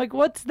move. I'm like,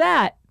 what's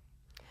that?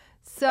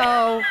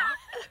 So,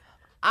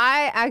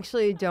 I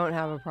actually don't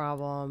have a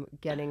problem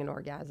getting an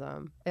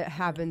orgasm. It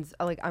happens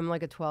like I'm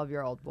like a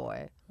 12-year-old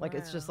boy. Like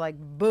it's just like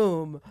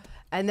boom,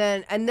 but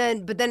then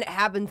it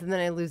happens, and then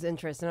I lose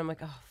interest, and I'm like,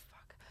 oh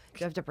fuck,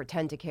 do I have to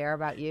pretend to care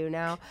about you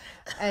now?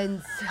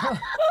 And so,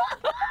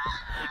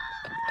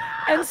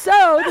 And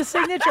so the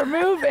signature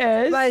move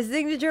is... my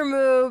signature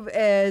move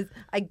is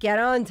I get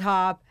on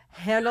top,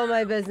 handle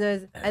my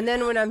business, and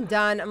then when I'm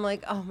done, I'm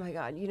like, oh my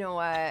god, you know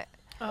what?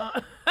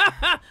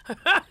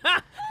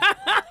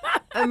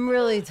 I'm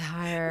really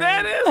tired.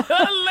 That is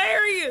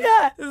hilarious.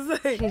 Yeah.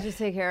 It's Can like, you just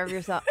take care of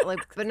yourself? Like,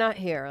 but not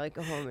here. Like,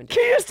 go home and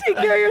Can you just take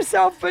care of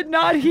yourself, but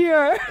not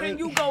here? can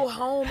you go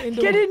home and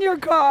do Get in your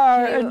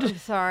car. I'm And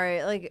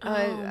sorry. Like,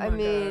 I my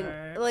mean,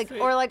 God. like, See,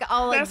 or like,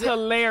 I'll like, That's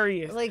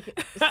hilarious.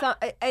 like,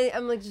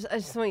 I'm like, I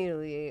just want you to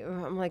leave.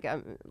 I'm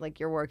like,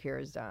 your work here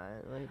is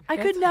done. Like, I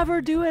could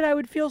never do it. I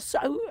would feel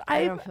so.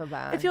 I don't feel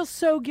bad. I feel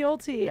so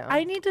guilty. No.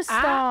 I need to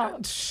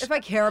stop. if I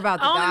care about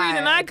the The only guy,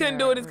 reason I couldn't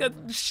do it is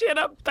because shit,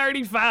 I'm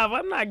 35.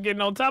 I'm not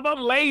getting on top. I'm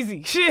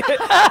lazy. Shit.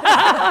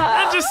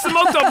 I just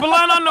smoked a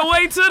blunt on the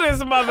way to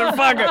this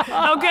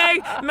motherfucker. Okay?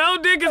 No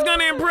dick is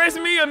gonna impress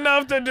me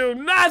enough to do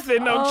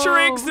nothing. No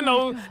tricks,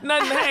 no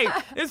nothing. Hey,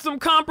 it's some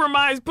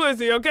compromised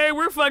pussy, okay?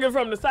 We're fucking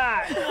from the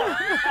side.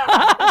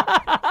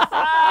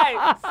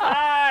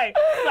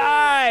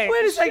 Side.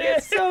 Wait a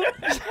second. So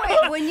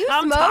Wait, when you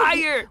I'm smoke,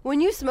 tired.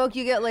 when you smoke,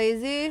 you get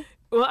lazy.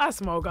 Well, I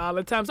smoke all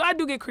the time, so I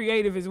do get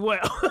creative as well.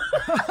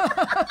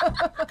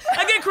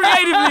 I get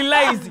creatively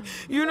lazy.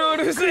 You know what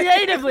I'm saying?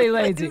 creatively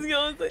lazy. You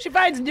know what I'm saying? She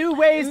finds new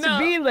ways to No.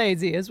 be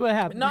lazy. Is what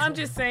happens. No, I'm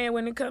just saying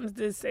when it comes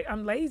to say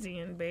I'm lazy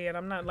in bed.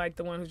 I'm not like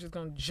the one who's just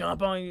gonna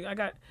jump on you.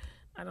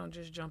 I don't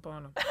just jump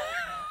on them.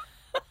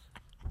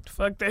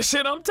 Fuck that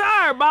shit. I'm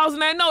tired, boss.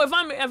 And I know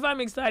if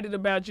I'm excited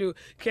about you,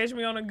 catch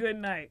me on a good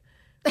night.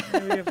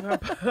 You know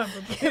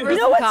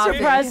what's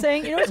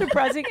surprising? You know what's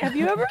surprising? Have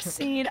you ever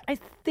seen, I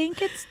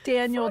think it's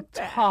Daniel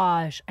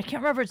Tosh. I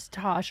can't remember if it's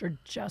Tosh or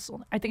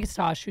Jessel. I think it's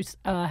Tosh who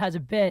has a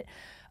bit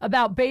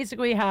about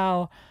basically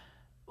how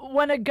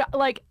when a guy,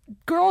 like,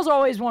 girls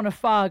always want to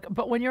fuck,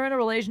 but when you're in a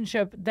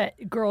relationship,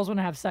 that girls want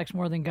to have sex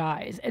more than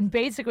guys. And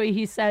basically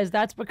he says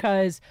that's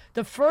because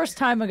the first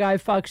time a guy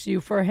fucks you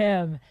for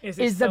him is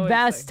the so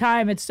best exciting.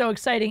 time. It's so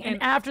exciting.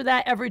 And after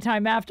that, every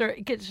time after,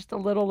 it gets just a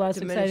little less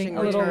exciting,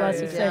 a little less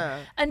exciting. Yeah.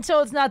 Until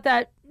it's not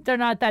that, they're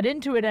not that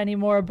into it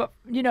anymore. But,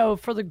 you know,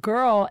 for the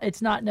girl,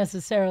 it's not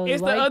necessarily It's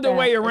like the other that.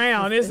 way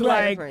around. It's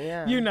like, different,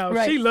 yeah. you know,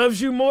 Right. she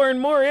loves you more and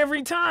more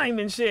every time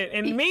and shit.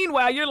 And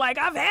meanwhile, you're like,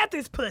 I've had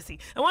this pussy.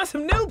 I want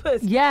some new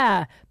pussy.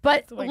 Yeah,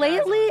 but the way guys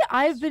lately are.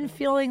 I've been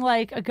feeling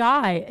like a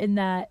guy in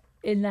that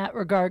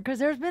regard because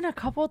there's been a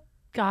couple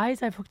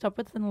guys I've hooked up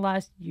with in the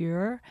last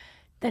year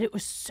that it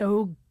was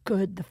so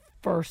good the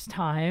first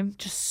time,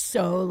 just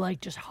so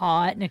like just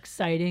hot and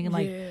exciting and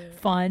like Yeah.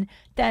 fun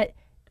that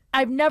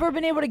I've never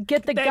been able to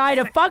get the guy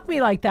to fuck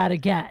me like that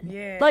again.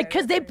 Yeah. Like,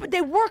 because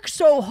they work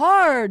so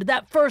hard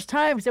that first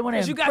time because they want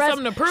to 'Cause you got impress,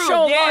 something to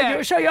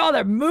prove, show you all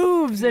their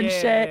moves and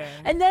shit. Yeah.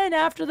 And then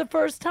after the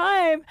first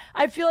time,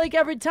 I feel like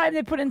every time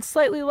they put in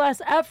slightly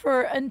less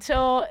effort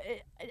until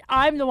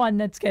I'm the one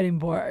that's getting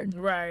bored.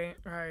 Right.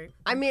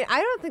 I mean,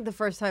 I don't think the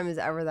first time is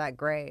ever that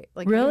great.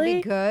 Like, Really?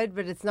 it can be good,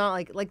 but it's not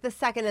like the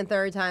second and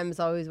third time is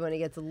always when it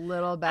gets a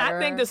little better. I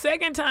think the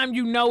second time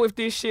you know if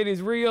this shit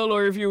is real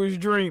or if you was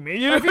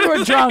dreaming. You know If you were what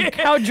I'm drunk,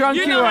 saying? how drunk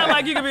you know, were. how,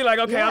 like you could be like,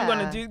 okay, I'm Yeah.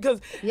 gonna do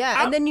because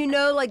Yeah, and then you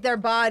know, like, their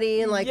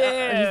body and, like, he's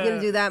Yeah. going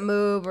to do that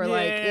move or,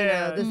 like, you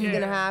know, this is Yeah.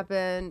 going to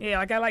happen. yeah,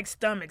 like I like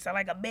stomachs. I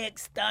like a big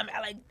stomach. I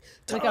like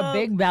Like a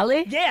big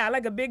belly? Yeah, I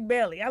like a big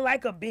belly. I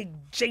like a big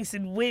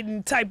Jason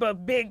Witten type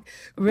of big.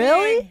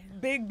 Really?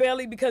 Big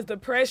belly because the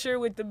pressure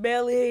with the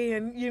belly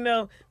and you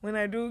know when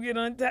I do get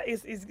on top,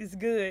 it's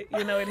good.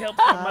 You know it helps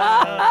with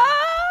my.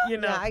 You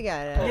know. Yeah, I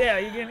get it. Yeah,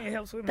 it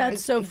helps with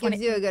That's so It funny.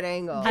 gives you a good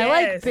angle. I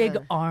like Yes. big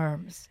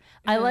arms.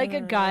 I like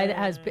a guy that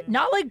has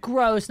not like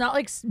gross, not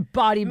like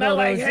bodybuilders. Not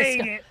like disgu-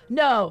 Hagen.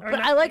 No, but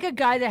not- I like a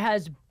guy that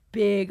has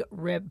big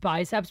ripped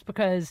biceps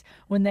because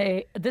when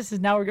this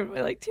is now we're gonna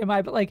be like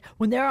TMI, but like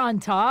when they're on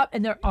top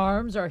and their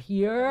arms are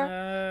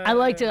here, I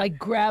like to like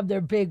grab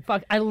their big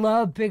fuck. I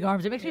love big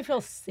arms. It makes me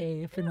feel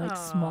safe and like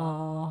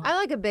small. I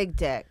like a big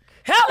dick.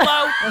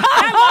 Hello,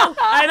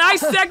 and I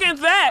second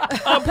that.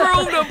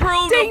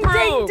 Approved. Ding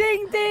ding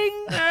ding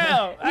ding.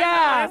 Hell,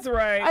 Yeah, that's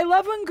right. I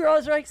love when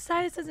girls are like,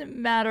 size doesn't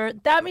matter.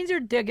 That means your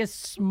dick is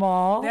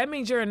small. That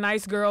means you're a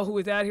nice girl who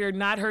is out here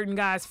not hurting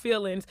guys'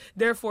 feelings.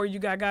 Therefore, you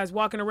got guys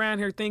walking around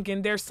here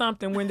thinking there's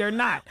something when they're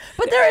not.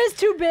 But there is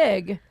too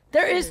big.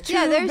 There is too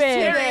there's too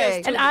big.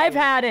 big. And I've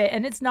had it,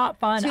 and it's not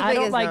fun. Too I big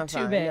don't is like not too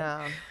fun, big.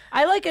 no.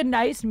 I like a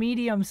nice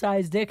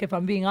medium-sized dick, if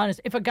I'm being honest.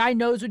 If a guy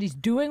knows what he's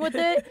doing with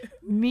it,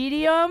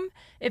 medium.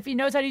 If he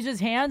knows how to use his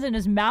hands and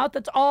his mouth,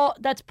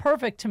 that's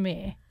perfect to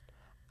me.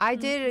 I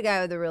dated a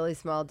guy with a really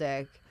small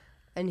dick,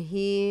 and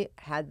he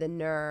had the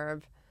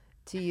nerve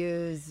to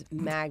use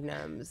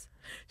magnums.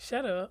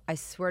 Shut up. I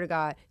swear to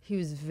God, he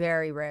was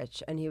very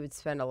rich, and he would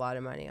spend a lot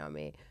of money on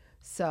me.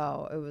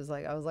 So it was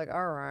like I was like,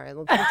 all right,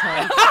 let's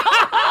pretend.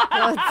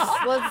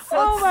 let's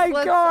Oh my I'm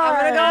God.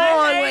 gonna go I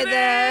on with hate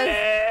this.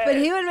 it. But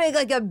he would make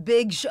like a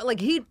big show, like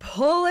he'd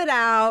pull it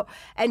out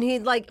and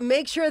he'd like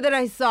make sure that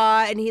I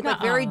saw it, and he'd like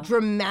very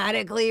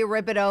dramatically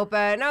rip it open.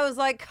 And I was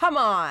like, come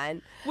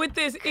on. With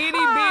this itty bitty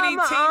Come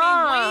teeny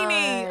on.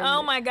 weeny.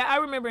 Oh my God. I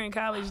remember in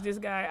college, this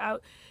guy,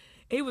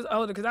 he was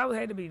older because I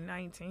had to be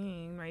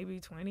 19, maybe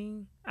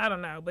 20. I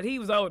don't know. But he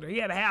was older. He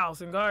had a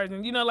house and gardens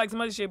and, you know, like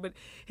some other shit. But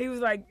he was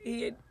like,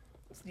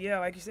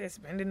 like you said,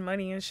 spending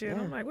money and shit.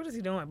 I'm like, what is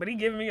he doing? But he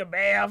giving me a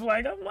bath.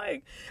 Like, I'm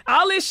like,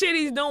 all this shit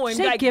he's doing.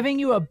 Say Like, giving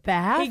you a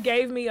bath? he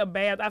gave me a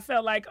bath. I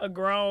felt like a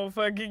grown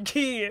fucking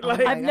kid. Like,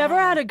 I've never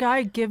had a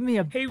guy give me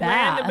a he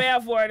bath. ran the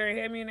bath water and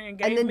had me in there and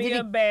gave then me did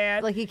a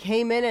bath. Like he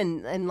came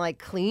in and like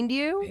cleaned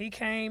you. He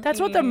came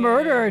That's what the in.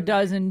 murderer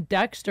does in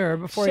Dexter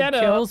before Shut he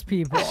up. kills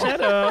people.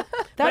 Shut up.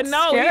 But That's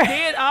no, scary. he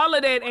did all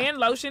of that and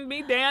lotioned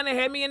me down and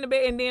had me in the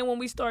bed. And then when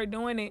we started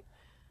doing it,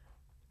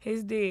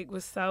 his dick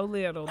was so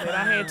little that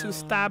I had to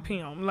stop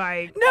him.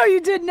 Like, No, you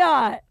did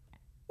not.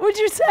 What'd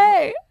you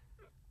say?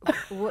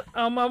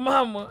 On my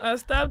mama. I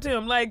stopped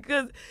him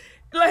cause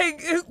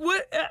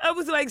what I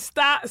was like,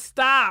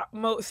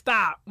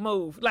 stop,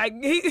 move. Like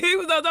he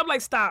was on top,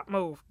 like, stop,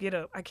 move, get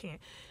up. I can't.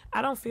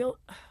 I don't feel.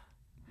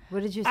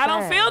 What did you say? I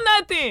don't feel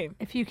nothing.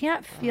 If you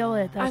can't feel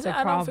it, that's a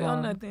I problem.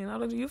 don't feel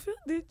nothing. Did you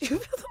feel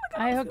something?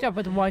 I hooked up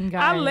with one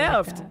guy. I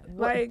left.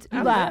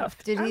 You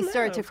left. Did he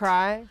start to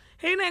cry?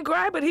 He didn't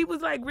cry, but he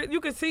was like,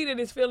 you could see that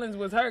his feelings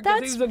was hurt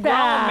because he That's was a grown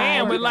bad.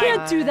 man with You like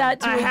can't do that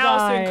to a a house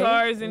guy. and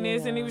cars and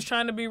this, and he was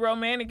trying to be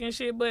romantic and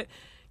shit. But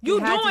you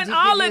He had to doing give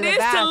all you of the this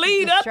back to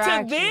lead up to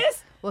distraction.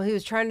 this Well, he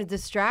was trying to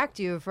distract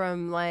you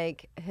from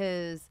like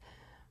his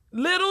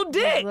little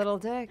dick. little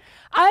dick.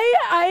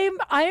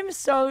 I'm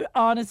so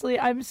honestly,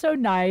 I'm so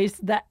nice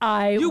that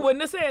You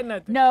wouldn't have said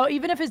nothing. No,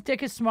 even if his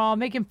dick is small,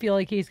 make him feel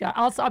like he's got.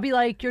 I'll be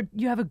like,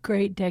 you have a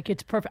great dick.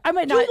 It's perfect. I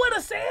might not. You would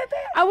have said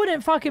that. I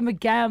wouldn't fuck him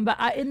again, but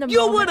in the You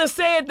moment, would have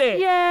said that.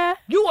 Yeah.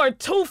 You are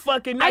too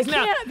fucking nice. I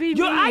can't be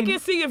I mean. can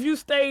see if you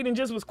stayed and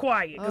just was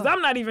quiet, because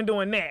I'm not even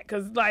doing that,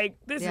 because like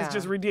this Yeah. is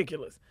just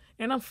ridiculous,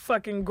 and I'm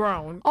fucking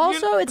grown.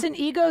 Also, it's an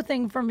ego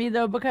thing for me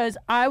though, because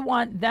I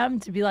want them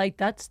to be like,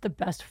 "That's the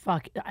best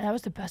fuck. That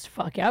was the best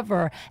fuck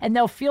ever," and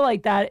they'll feel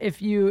like that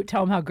if you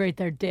tell them how great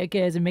their dick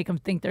is and make them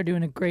think they're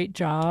doing a great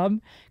job.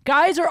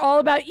 Guys are all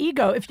about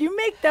ego. If you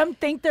make them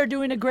think they're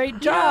doing a great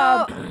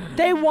job,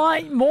 they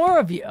want more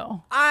of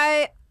you.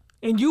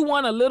 And you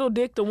want a little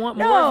dick to want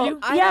more No, of you?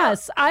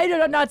 yes,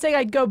 I'm not saying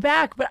I'd go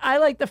back, but I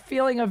like the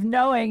feeling of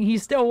knowing he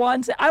still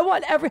wants it. I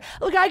want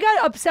look, I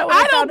got upset when I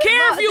I don't found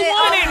care if you they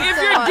want it. all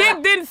If your want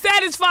dick didn't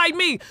satisfy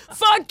me,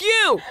 fuck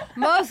you.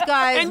 Most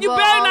guys And you will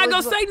better not go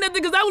always- say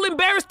nothing, because I will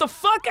embarrass the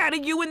fuck out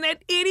of you in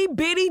that itty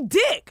bitty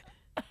dick.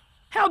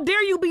 How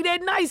dare you be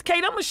that nice,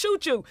 Kate? I'm gonna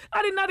shoot you.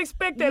 I did not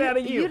expect that out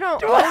of you. You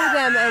don't owe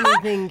them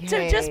anything, Kate.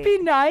 to just be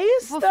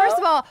nice. Well, though?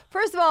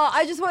 first of all,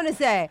 I just want to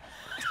say,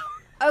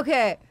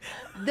 okay,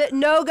 that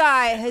no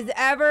guy has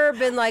ever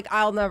been like,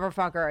 I'll never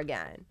fuck her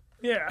again.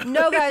 Yeah.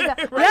 No guys.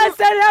 Yes,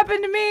 that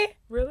happened to me.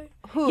 Really?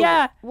 Who?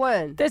 Yeah.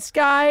 When? This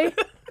guy,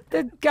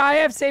 the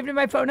guy I've saved in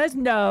my phone as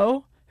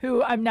No,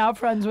 who I'm now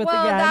friends with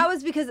Well, again. that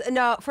was because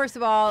no. First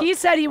of all, He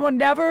said he will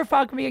never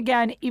fuck me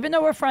again, even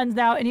though we're friends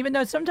now. And even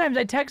though sometimes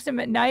I text him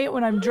at night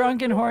when I'm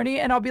drunk and horny,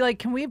 and I'll be like,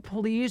 can we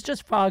please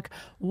just fuck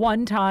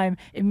one time?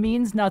 It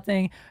means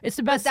nothing. It's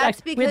the best that's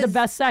sex. We had the because-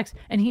 best sex.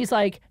 And he's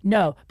like,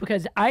 no,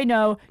 because I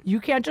know you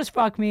can't just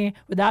fuck me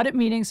without it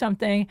meaning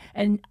something.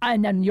 And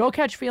then you'll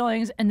catch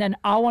feelings, and then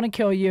I'll want to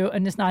kill you,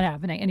 and it's not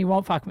happening. And he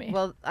won't fuck me.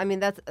 well, I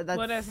mean that's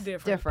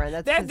different.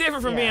 That's That's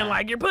different from yeah. being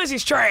like, your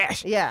pussy's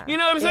trash. Yeah. You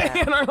know what I'm Yeah.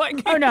 saying? Or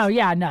like, Oh no,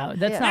 no,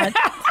 that's not.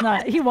 It's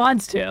not. He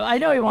wants to. I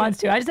know he wants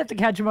to. I just have to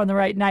catch him on the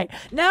right night.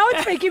 Now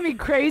it's making me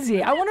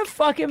crazy. I want to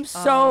fuck him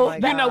so my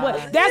bad. you know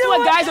what? That's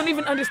what guys don't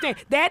even understand.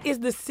 That is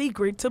the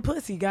secret to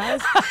pussy,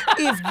 guys.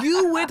 If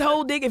you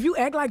withhold dick, if you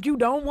act like you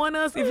don't want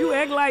us, if you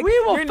act like We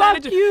will you're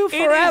not fuck you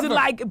it forever. is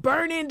like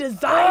burning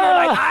desire.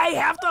 Ugh. Like, I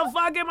have to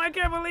fuck him. I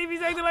can't believe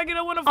he's acting like he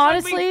don't want to fuck me.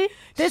 Honestly,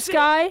 this Shit.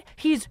 guy,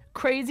 he's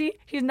crazy.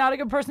 He's not a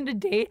good person to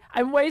date.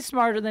 I'm way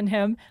smarter than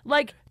him.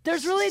 Like,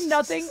 there's really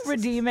nothing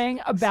redeeming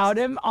about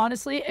him,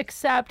 honestly,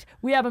 except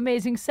we have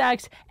amazing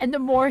sex. And the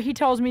more he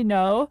tells me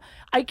no,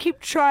 I keep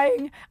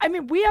trying. I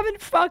mean, we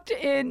haven't fucked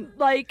in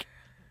like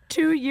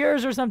 2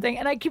 years or something,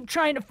 and I keep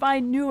trying to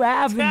find new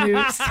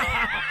avenues.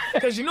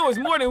 Because you know it's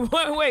more than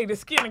one way to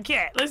skin a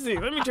cat. Let's see.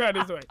 Let me try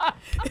this way.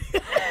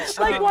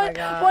 Like Oh my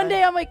God. one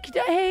day I'm like,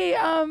 hey,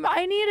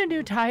 I need a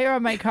new tire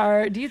on my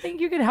car. Do you think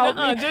you can help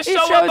me? Just He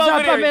show shows up over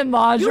up. there. I'm in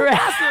lingerie. You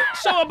got some,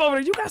 show up over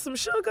there. You got some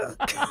sugar?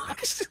 I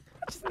just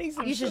need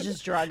some You should sugar.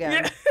 just drug him.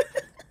 Yeah.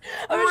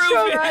 I'm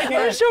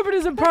gonna show up at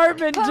his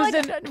apartment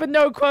with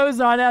no clothes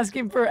on,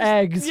 asking for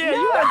eggs. Yeah,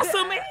 you got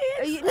some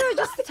eggs. No,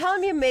 just tell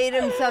him you made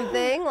him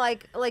something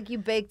like you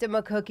baked him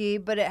a cookie,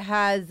 but it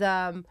has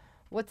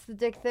what's the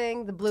dick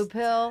thing? The blue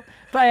pill?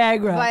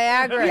 Viagra.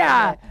 Viagra.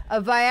 Yeah.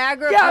 A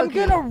Viagra Yeah, I'm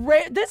cookie.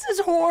 gonna this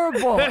is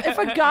horrible. If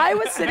a guy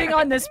was sitting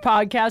on this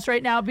podcast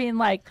right now being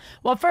like,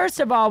 well, first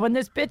of all, when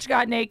this bitch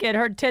got naked,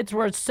 her tits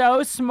were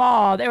so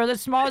small. They were the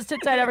smallest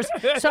tits I'd ever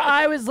seen. So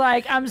I was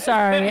like, I'm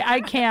sorry, I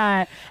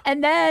can't.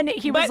 And then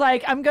he was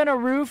like, I'm gonna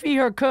roofie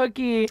her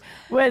cookie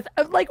with,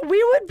 like,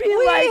 we would be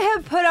We like,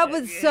 have put up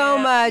with so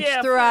much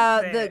yeah,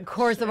 throughout fuck the that.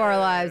 course of our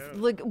lives.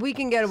 Like we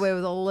can get away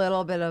with a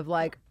little bit of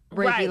like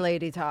rapey Right.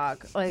 lady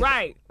talk. Like,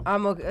 Right.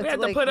 I'm okay. We have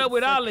to put up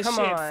with all this shit.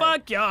 Come on.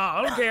 Fuck y'all.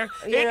 I don't care.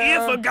 You If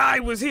know? a guy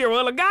was here,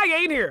 well, a guy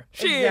ain't here.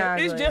 Shit,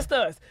 Exactly. it's just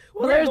us.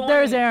 well, We're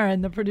there's going-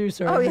 Aaron, the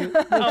producer. Oh, yeah. who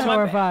looks my bad.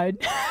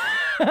 horrified.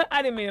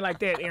 I didn't mean it like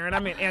that, Aaron. I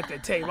meant at the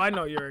table. I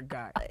know you're a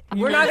guy.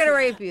 We're not gonna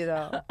rape you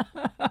though.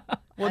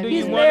 Well, do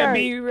He's you want to married.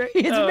 be raped?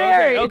 He's Oh,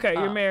 married. Okay,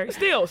 you're married.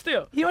 Still.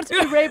 He wants to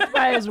be raped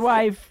by his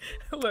wife.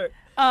 Look.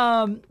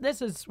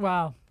 This is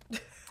wow.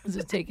 This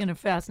is taking a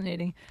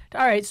fascinating.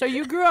 All right, so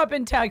you grew up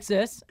in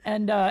Texas,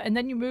 and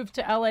then you moved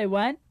to LA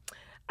when?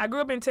 I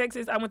grew up in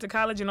Texas. I went to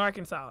college in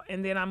Arkansas,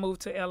 and then I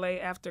moved to LA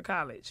after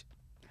college.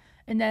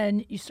 And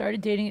then you started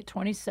dating at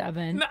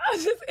 27. No,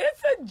 it's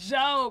a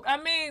joke.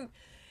 I mean,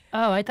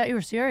 Oh, I thought you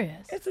were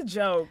serious. It's a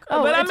joke.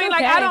 Oh, but I it's mean,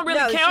 like, okay. I don't really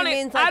no, count she it.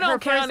 means like I don't her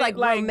count first like it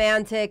like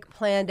romantic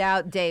planned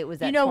out date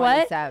was at You know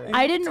what? 27.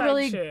 I didn't Type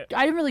really shit.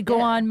 I didn't really go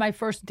Yeah. on my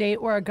first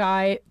date where a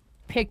guy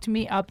picked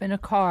me up in a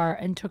car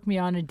and took me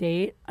on a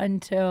date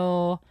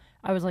until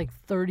I was like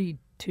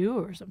 32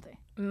 or something.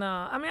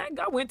 Nah, I mean,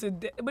 I went to,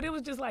 but it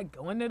was just like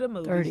going to the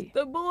movies. 30.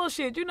 The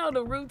bullshit,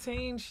 the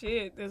routine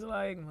shit that's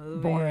like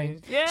movies.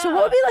 Boring. Yeah. So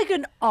what would be like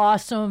an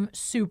awesome,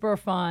 super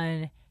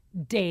fun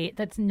date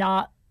that's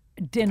not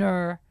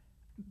dinner,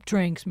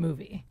 drinks,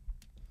 movie?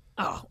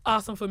 Oh,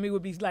 awesome for me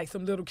would be like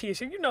some little kid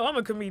shit. I'm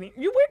a comedian.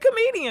 We're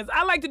comedians.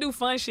 I like to do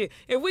fun shit.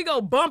 If we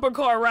go bumper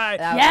car ride,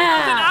 That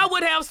Yeah. then I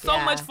would have so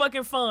Yeah. much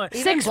fucking fun.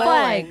 Six Bowling.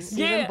 Flags.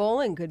 Even Yeah.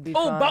 bowling could be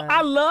Oh, fun.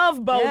 I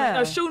love bowling. Yeah.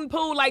 Or shooting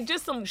pool, like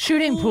just some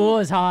Shooting cool pool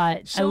is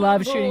hot. I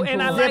love shooting pool.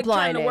 And I like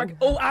trying to Ziplining. work.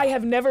 Oh, I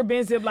have never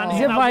been ziplining.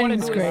 Oh. and I want to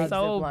Ziplining's do great. it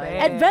so Ziplining.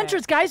 bad.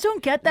 Adventures, guys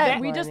don't get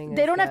that. We just Ziplining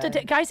they is don't have to good.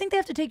 take guys think they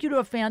have to take you to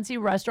a fancy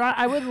restaurant.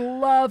 I would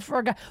love for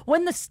a guy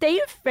when the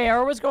state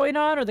fair was going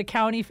on or the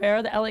county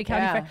fair, the LA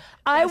County Yeah. Fair.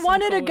 I That's some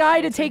wanted a cool guy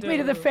shit to to take me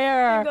to the do.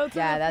 fair Go to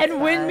Yeah, the- that's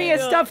and win me a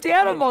fun. stuffed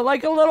animal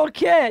like a little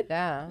kid.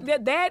 Yeah.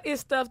 That is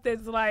stuff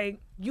that's like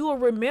you will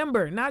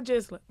remember, not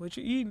just like what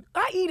you eat.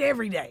 I eat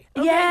every day.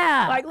 Okay?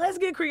 Yeah. Like let's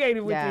get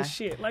creative with Yeah. this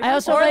shit. Like I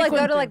also Or like like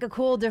when- go to like a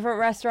cool different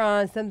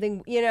restaurant,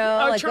 something, or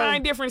like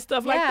trying go, different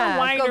stuff Yeah,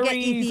 like go the get wineries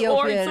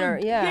or Ethiopian some or-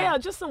 yeah.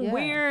 just some Yeah.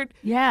 weird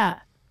Yeah.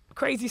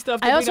 crazy stuff.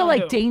 That I we also don't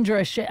like do.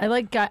 dangerous shit. I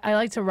like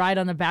to ride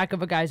on the back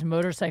of a guy's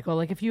motorcycle.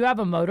 Like if you have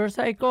a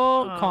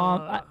motorcycle,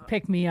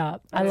 pick me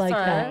up. I like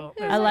fun. that.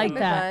 Yeah, I like Be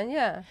that. fun,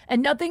 yeah.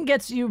 And nothing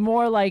gets you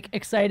more like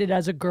excited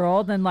as a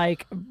girl than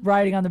like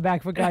riding on the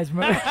back of a guy's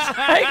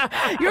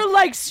motorcycle. You're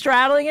like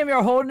straddling him,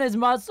 you're holding his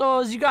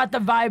muscles, you got the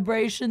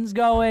vibrations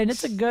going.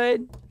 It's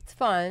It's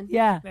fun.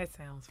 yeah. That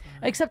sounds fun.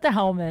 Except the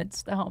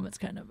helmets. The helmet's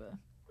kind of a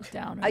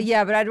downer.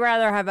 Yeah, but I'd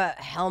rather have a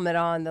helmet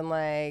on than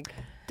like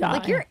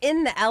Die. you're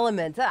in the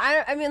elements.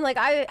 I mean, like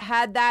I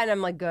had that and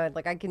I'm like good.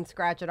 Like I can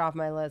scratch it off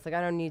my list. Like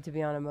I don't need to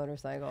be on a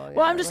motorcycle.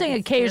 Well, I'm just saying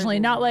occasionally,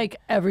 not like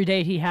every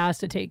day he has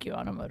to take you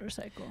on a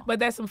motorcycle. But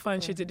that's some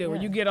fun shit to do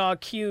when you get all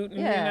cute and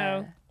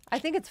Yeah. I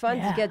think it's fun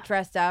Yeah. to get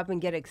dressed up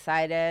and get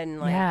excited and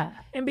like Yeah.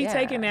 and be Yeah.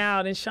 taken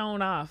out and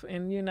shown off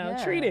and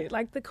Yeah. treated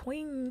like the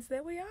queens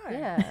that we are.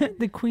 yeah.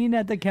 The queen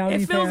at the county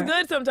It feels fair.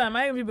 good sometimes.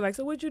 I even be like,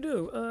 so what'd you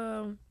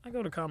do? I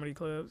go to comedy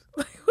clubs.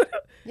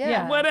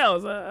 Yeah. What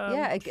else?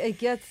 Yeah, it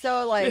gets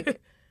so like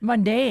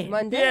Mundane.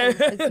 mundane. Yeah.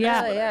 It's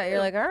Yeah. really, yeah. You're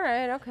like, all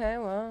right, okay,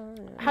 well.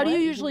 How do you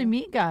usually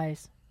meet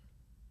guys?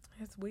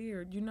 That's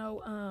weird,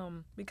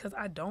 because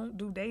I don't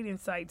do dating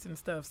sites and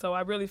stuff. So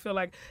I really feel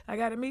like I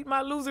got to meet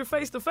my loser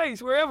face to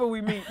face wherever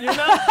we meet, Wait,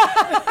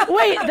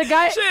 the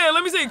guy. Shit,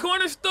 let me see.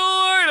 Corner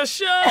store, the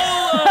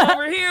show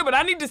over here, but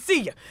I need to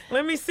see you.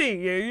 Let me see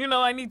you.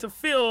 I need to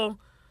feel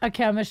A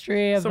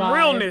chemistry, a some vibe.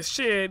 realness.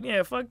 Shit.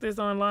 Yeah, fuck this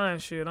online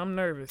shit. I'm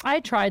nervous. I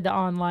tried the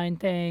online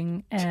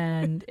thing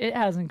and it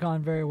hasn't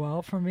gone very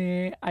well for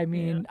me. I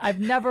mean, I've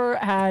never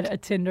had a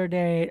Tinder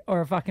date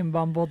or a fucking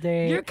Bumble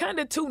date. You're kind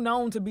of too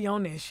known to be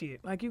on that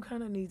shit. Like, you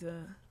kind of need to.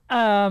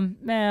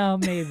 Well,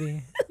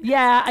 maybe.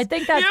 Yeah, I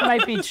think that Yeah.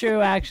 might be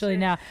true actually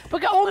now.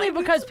 But only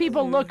because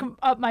people look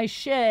up my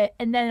shit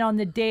and then on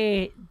the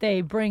date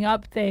they bring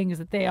up things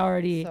that they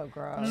already So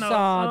gross.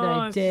 saw that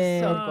I it's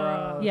did. So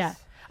gross. Yeah.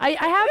 I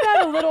have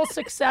had a little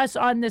success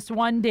on this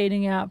one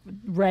dating app.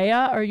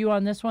 Raya, are you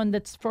on this one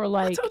that's for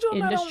like told you I'm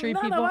not on industry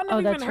none of people? them. I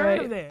never that's even heard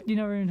right. of that. You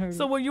never even heard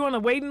So of it. were you on a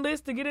waiting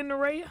list to get into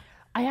Raya?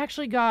 I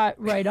actually got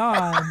right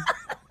on.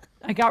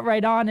 I got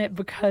right on it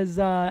because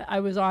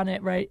I was on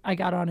it right. I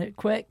got on it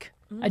quick.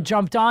 I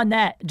jumped on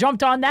that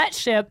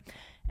ship.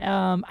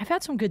 I've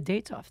had some good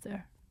dates off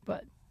there,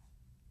 but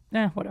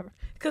whatever.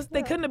 Because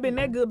they couldn't have been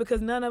that good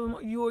because none of them,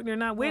 you're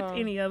not with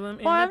any of them.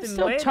 And Well, I'm nothing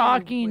still led you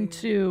talking where-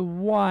 to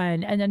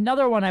one, and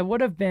another one I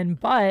would have been,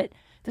 but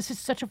this is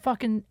such a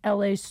fucking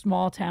LA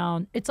small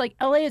town. It's like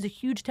LA is a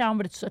huge town,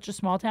 but it's such a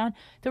small town.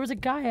 There was a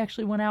guy I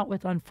actually went out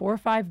with on 4 or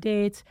 5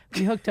 dates.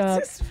 We hooked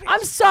up.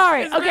 I'm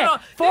sorry. It's Okay, real.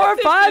 4 or This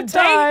is 5 the date-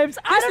 times.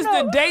 I This don't is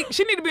know. the date.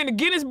 She need to be in the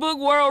Guinness Book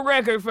World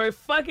Record for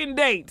fucking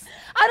dates.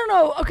 I don't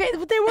know. Okay,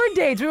 but they were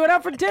dates. We went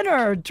out for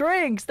dinner,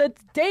 drinks.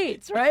 That's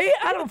dates, right?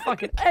 I don't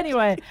fucking.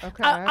 Anyway,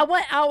 Okay. I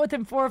went out with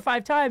him 4 or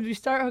 5 times. We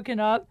start hooking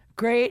up.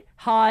 Great,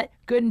 hot,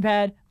 good in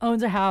bed,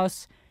 owns a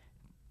house,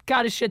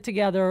 got his shit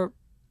together.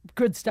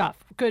 Good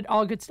stuff.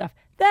 All good stuff.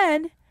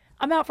 Then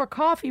I'm out for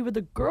coffee with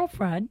a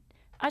girlfriend.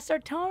 I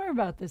start telling her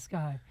about this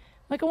guy.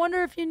 Like, I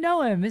wonder if you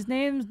know him. His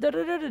name's da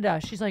da da da da.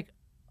 She's like,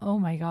 oh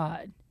my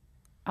God.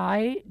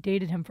 I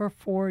dated him for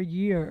 4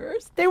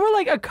 years. They were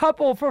like a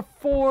couple for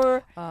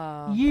 4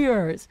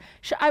 years.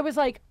 I was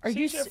like, "Are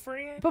you?" She's your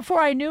friend?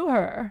 Before I knew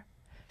her,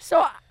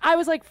 so I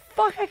was like,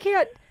 "Fuck! I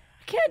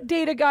can't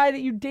date a guy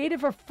that you dated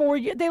for 4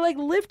 years." They like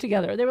lived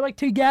together. They were like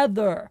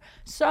together.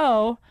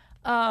 So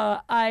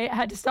I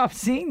had to stop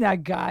seeing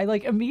that guy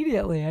like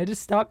immediately. I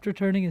just stopped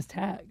returning his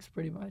tags,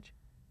 pretty much.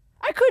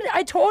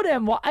 I told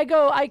him, well,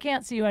 I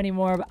can't see you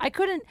anymore. But I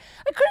couldn't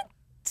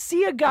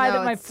see a guy No,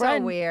 that my it's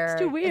friend. so weird.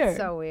 It's too weird. It's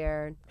so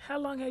weird. How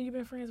long have you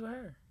been friends with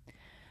her?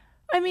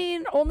 I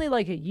mean, only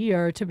like a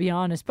year, to be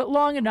honest, but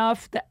long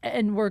enough that,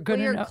 and we're good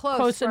Well, you're enough, close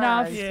close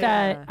enough friends.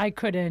 that Yeah. I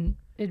couldn't.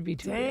 It'd be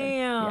too weird.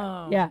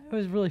 Damn. Yeah, it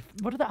was really.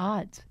 What are the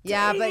odds?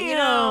 Yeah, but you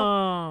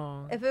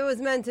know, if it was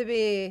meant to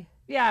be,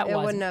 Yeah, it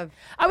wasn't. wouldn't have.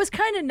 I was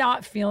kind of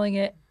not feeling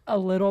it a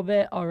little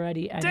bit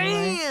already.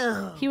 Anyway.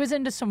 Damn. He was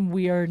into some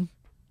weird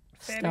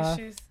stuff.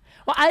 Fetishes.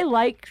 Well, I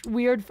like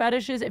weird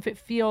fetishes if it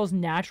feels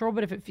natural,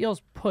 but if it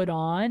feels put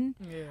on,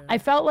 Yeah. I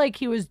felt like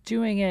he was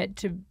doing it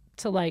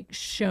to like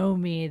show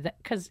me that,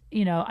 because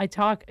you know I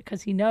talk,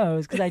 because he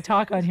knows, because I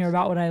talk on here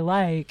about what I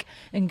like,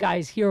 and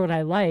guys hear what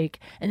I like,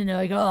 and then they're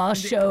like, oh, I'll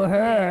show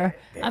her,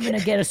 I'm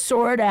gonna get a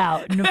sword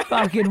out and a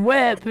fucking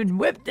whip and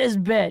whip this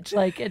bitch.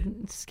 Like, it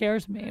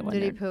scares me when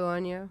Did he they're- poo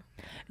on you?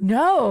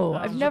 No,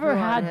 I've never poo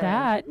on had him?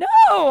 that.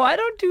 No, I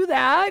don't do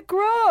that.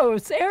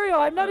 Gross. Ariel,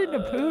 I'm not into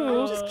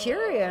poo. Just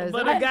curious.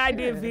 But I'm a guy did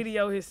curious.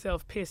 video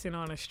himself pissing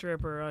on a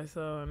stripper. I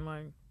saw on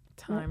my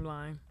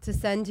timeline. To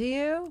send to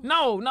you?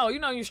 No, you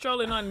know you're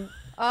strolling on.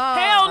 Oh.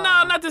 Hell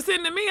no, not to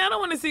send to me. I don't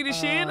want to see the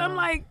shit. I'm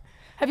like,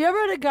 Have you ever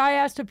had a guy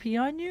ask to pee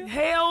on you?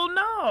 hell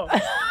no.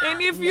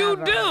 And if you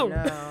Never, do,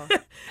 no.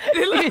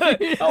 look,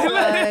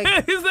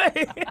 Like, it's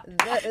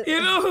like,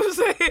 you know what I'm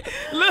saying?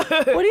 Look.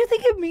 What do you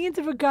think it means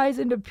if a guy's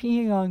into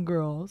peeing on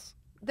girls?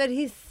 that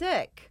he's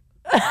sick.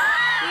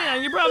 Yeah,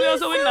 you're probably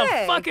also into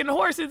sick. fucking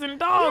horses and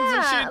dogs and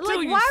Yeah, shit like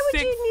too. You why would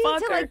sick you need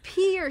fucker. to like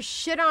pee or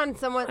shit on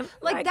someone?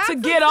 Like, That's to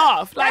get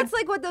off, like- that's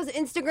like what those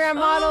Instagram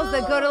models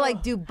that go to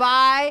like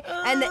Dubai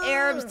and the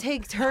Arabs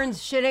take turns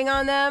shitting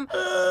on them.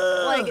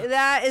 Like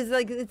that is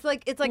like it's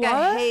like a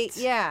What? hate.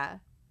 Yeah,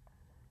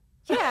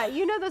 yeah.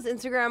 You know those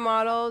Instagram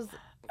models.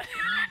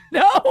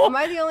 No. Am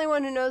I the only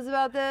one who knows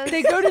about this?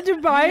 They go to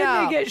Dubai and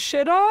No. they get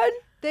shit on?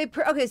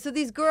 Okay, so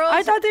these girls.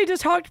 I thought they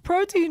just hocked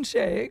protein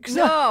shakes.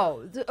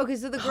 No. Okay,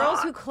 so the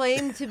girls who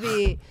claim to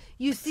be,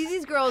 you see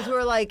these girls who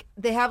are like,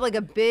 they have like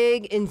a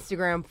big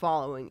Instagram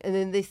following, and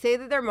then they say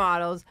that they're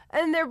models,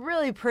 and they're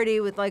really pretty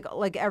with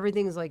like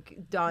everything's like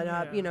done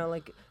up, Yeah. you know,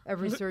 like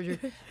every surgery,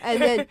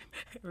 and then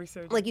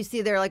Research. like you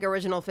see their like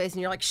original face, and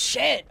you're like,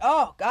 shit,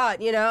 oh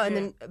god, you know, and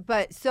then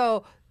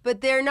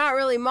but they're not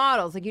really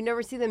models. Like you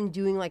never see them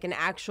doing like an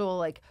actual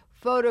like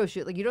photo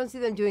shoot. Like you don't see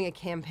them doing a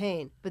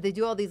campaign, but they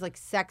do all these like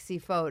sexy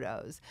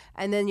photos.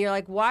 And then you're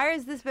like, why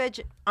is this bitch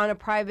on a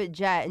private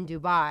jet in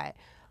Dubai?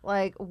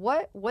 Like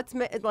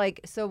like,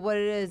 so what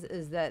it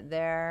is that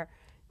they're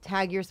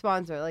tag your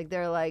sponsor. Like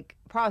they're like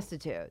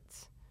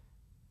prostitutes.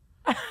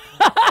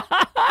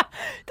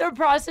 They're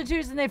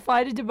prostitutes and they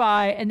fly to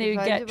Dubai and they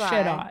Fly get to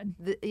shit Dubai. on.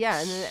 Yeah,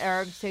 and then the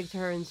Arabs take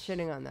turns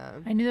shitting on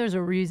them. I knew there's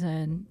a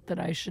reason that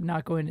I should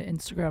not go into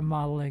Instagram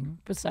modeling,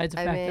 besides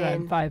the I fact that I'm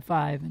mean-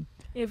 5'5". And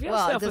If your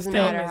Well, it doesn't self-esteem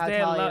matter is how that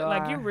tall low, you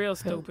like are. you're real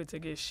stupid to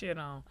get shit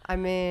on. I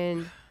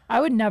mean, I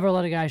would never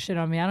let a guy shit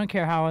on me. I don't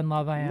care how in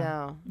love I am.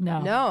 no. No.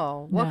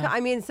 No. No. I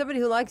mean, somebody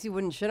who likes you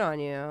wouldn't shit on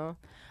you.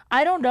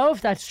 I don't know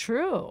if that's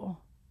true.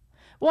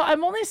 Well,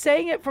 I'm only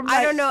saying it from.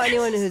 I don't know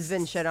anyone who's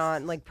been shit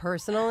on, like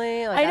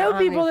personally. Like, I know don't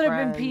have people any that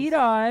have been friends. peed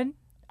on.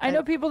 I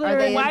know people that Are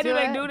are. they Why into do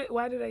they it? do that?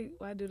 Why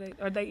do they?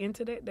 Are they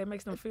into that? That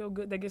makes them feel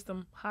good. That gets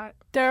them hot.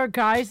 There are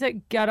guys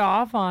that get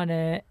off on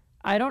it.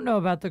 I don't know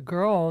about the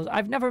girls.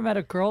 I've never met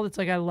a girl that's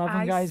like, I love when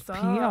I guys pee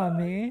saw on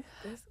me.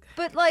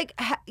 But like,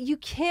 you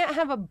can't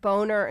have a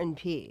boner and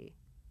pee.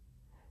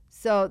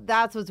 So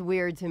that's what's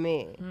weird to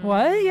me.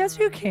 What? Yes,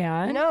 you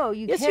can. No,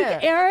 you yes, can't. you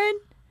can. Aaron,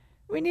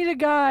 we need a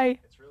guy.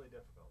 It's really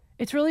difficult.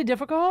 It's really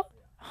difficult?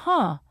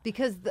 Huh.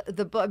 Because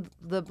the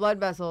blood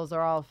vessels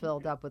are all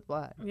filled up with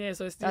blood. Yeah,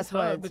 so it's That's just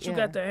why hard. it's- But you yeah.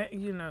 got the,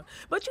 you know.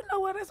 But you know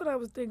what? That's what I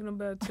was thinking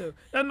about too.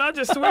 And I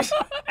just switched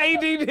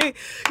ADD.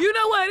 You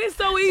know what? It's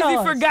so easy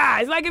Tell for us.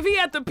 guys. Like if he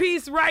had the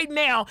piece right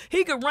now,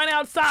 he could run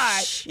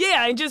outside.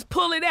 Yeah, and just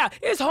pull it out.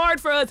 It's hard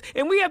for us,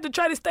 and we have to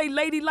try to stay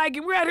ladylike.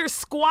 And we're out here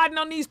squatting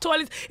on these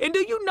toilets. And do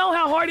you know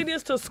how hard it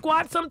is to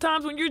squat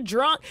sometimes when you're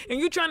drunk and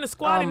you're trying to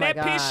squat Oh and my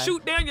that piss God.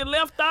 shoot down your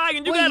left thigh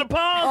and you Well, gotta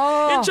pause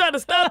oh. and try to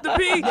stop the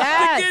pee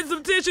Yes. to get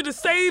some tissue to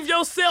save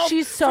yourself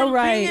She's so from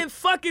right. being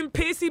fucking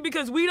pissy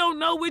because we don't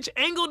know which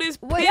angle this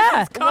piss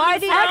yeah. is coming Why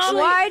do you, from.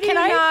 Actually, why do you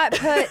can I- not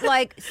put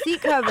like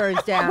seat covers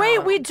down?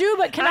 Wait, we do,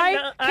 but can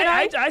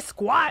I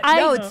squat.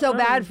 No, it's so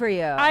bad for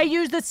you. I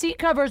use the seat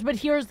covers, but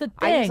here's the thing.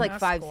 I use like I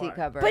 5 squat. seat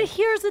covers. But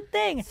here's the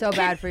thing. So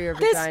bad for your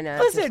This- vagina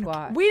to Listen,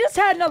 squat. we just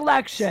had an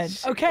election,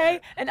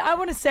 okay? And I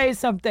want to say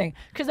something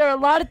because there are a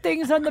lot of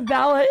things on the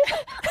ballot.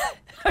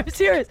 I'm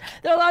serious.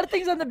 There are a lot of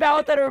things on the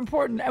ballot that are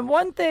important. And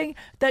one thing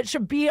that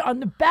should be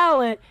on the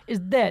ballot is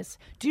this.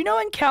 Do you know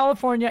in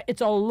California, it's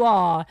a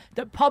law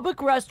that public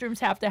restrooms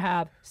have to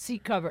have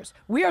seat covers?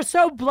 We are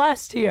so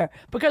blessed here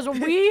because when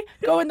we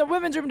go in the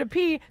women's room to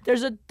pee,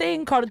 there's a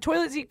thing called a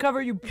toilet seat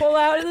cover. You pull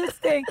out of this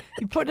thing,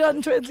 you put it on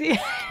the toilet seat,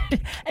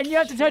 and you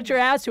have to touch your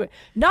ass to it.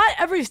 Not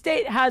every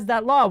state has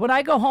that law. When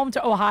I go home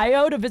to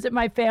Ohio to visit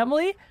my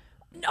family,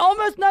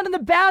 almost none of the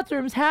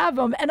bathrooms have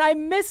them, and I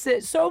miss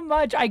it so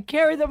much. I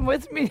carry them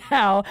with me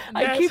now.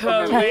 I That's keep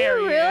them in my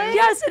hilarious. Really?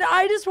 Yes, and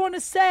I just want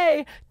to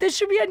say this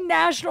should be a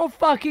national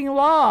fucking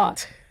law.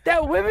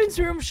 that women's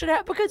room should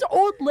have, because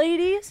old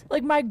ladies,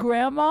 like my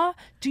grandma,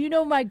 do you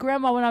know my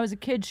grandma, when I was a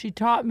kid, she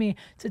taught me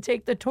to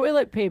take the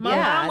toilet paper. My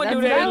mom would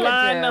do that's that, what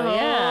I line would the do, whole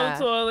yeah.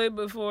 toilet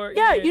before.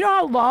 Yeah, you know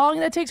how long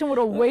that takes and what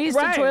a waste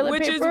of toilet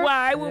which paper? is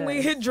why when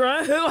we hit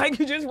drunk, like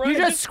you just run. You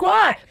just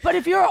squat. But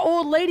if you're an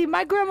old lady,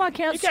 my grandma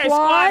can't You can't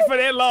squat for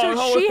that long.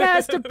 So she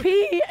has to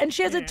pee and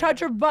she has to touch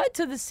her butt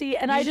to the seat,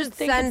 and I just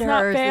think send it's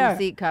not her fair. some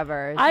seat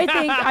covers. I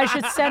think I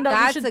should send her.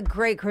 That's a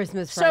great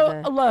Christmas So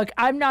present. look,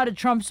 I'm not a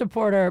Trump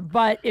supporter,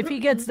 but if he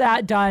gets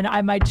that done,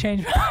 I might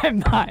change my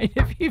mind.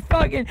 If he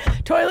fucking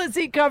toilet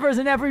seat covers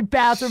in every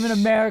bathroom in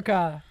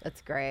America.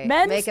 That's great.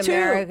 Men's Make too.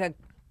 America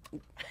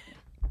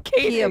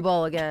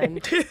peeable again.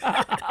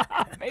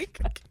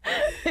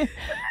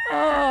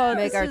 Oh,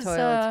 Make this our is,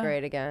 toilets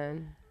great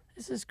again.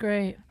 This is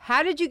great.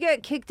 How did you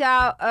get kicked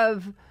out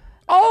of?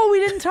 Oh, we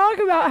didn't talk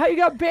about how you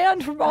got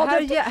banned from all How that.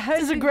 did you- how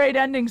This is did a you- great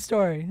ending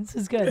story. This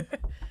is good.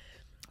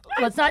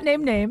 Let's not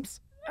name names.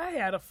 I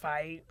had a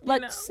fight.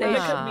 Let's say with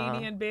it. a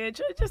comedian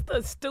bitch. Just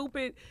a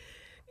stupid,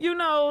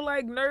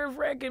 like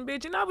nerve-wracking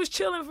bitch. And I was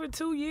chilling for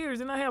 2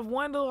 years, and I have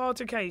one little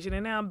altercation,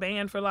 and now I'm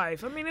banned for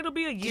life. I mean, it'll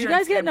be a year. Did you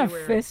guys get in a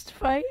February. fist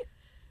fight?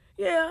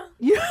 Yeah.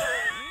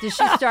 Did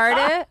she start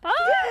it?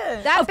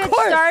 That Of bitch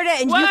course. started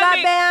it, and Well, you I got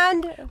mean-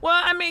 banned.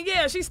 Well, I mean,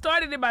 yeah, she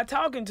started it by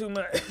talking too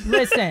much.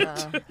 Listen,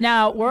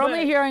 now we're only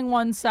But- hearing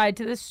one side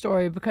to this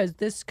story because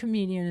this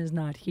comedian is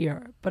not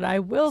here. But I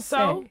will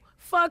So, say,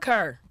 fuck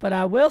her. but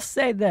I will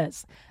say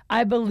this.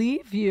 I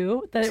believe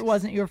you that it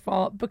wasn't your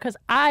fault because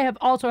I have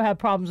also had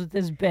problems with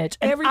this bitch.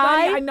 And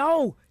Everybody I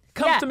know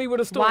comes Yeah. to me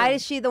with a story. Why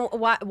is she the?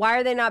 Why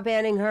are they not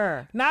banning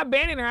her? Not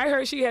banning her. I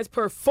heard she has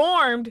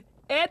performed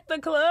at the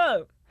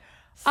club.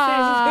 So-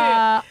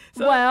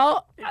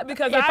 well,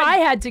 because if I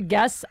had to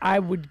guess, I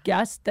would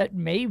guess that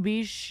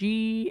maybe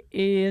she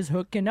is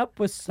hooking up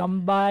with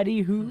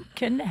somebody who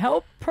can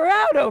help her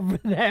out over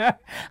there.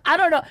 I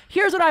don't know.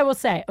 Here's what I will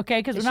say, okay?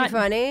 Because Is we're she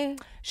not funny?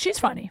 She's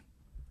funny.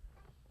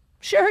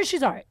 Sure,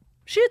 she's all right.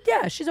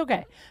 She's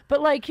okay.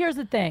 But like, here's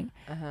the thing.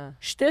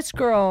 This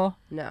girl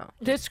No.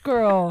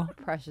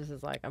 Precious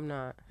is like, I'm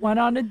not. went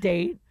on a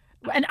date.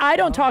 And I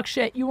don't talk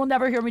shit. You will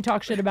never hear me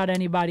talk shit about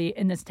anybody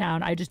in this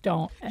town. I just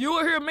don't. You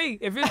will hear me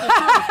if it's the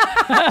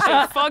truth.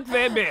 So fuck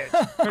that bitch.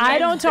 Her I name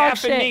don't is talk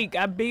shit. Daphnique.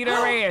 I beat her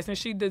ass and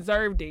she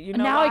deserved it. You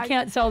know Now why? I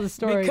can't tell the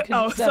story Because-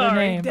 because oh, it said her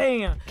sorry. name.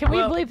 Damn. Can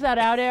Well, we bleep that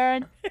out,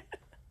 Aaron?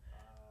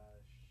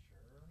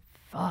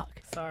 Fuck.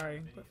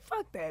 Sorry. But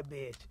fuck that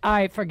bitch. All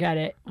right, forget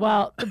it.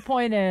 Well, the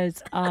point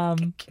is, I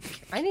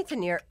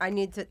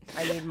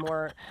need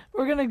more.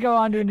 we're gonna go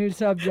on to a new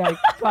subject,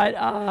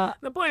 but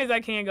The point is I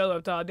can't go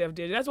up to all deaf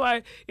digits. That's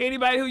why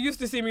anybody who used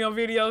to see me on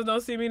videos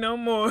don't see me no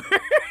more.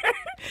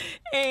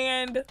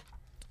 And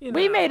you know,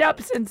 we made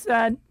up since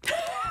then.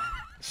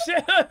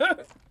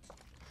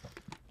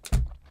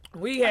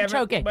 We haven't,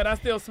 choking. but I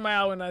still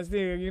smile when I see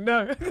her,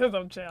 because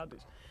I'm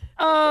childish.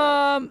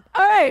 All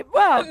right.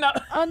 Well, No.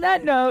 on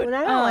that note, When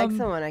I don't like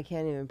someone, I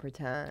can't even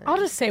pretend. I'll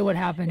just say what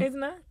happened. It's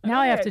not. Now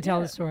I have Yeah, to tell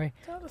yeah. the story.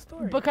 Tell the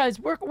story. Because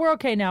we're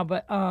okay now,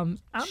 but she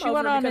over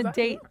went it on a because I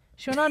date. am.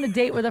 She went on a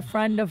date with a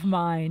friend of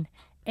mine,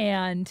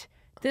 and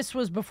this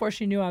was before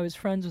she knew I was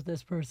friends with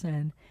this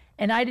person,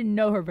 and I didn't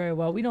know her very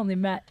well. We'd only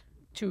met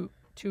two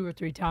or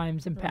three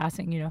times in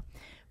passing,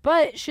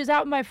 But she's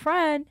out with my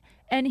friend,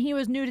 and he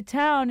was new to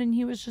town, and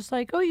he was just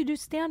like, "Oh, you do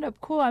stand up?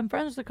 Cool. I'm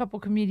friends with a couple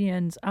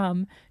comedians.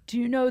 Do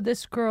you know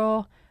this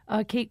girl,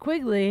 Kate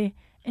Quigley?"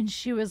 And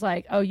she was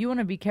like, "Oh, you want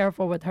to be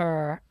careful with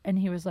her." And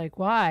he was like,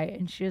 "Why?"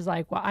 And she was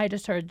like, "Well, I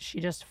just heard she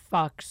just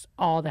fucks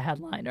all the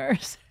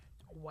headliners."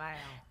 Wow.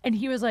 And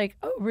he was like,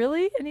 "Oh,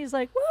 really?" And he's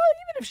like, "Well,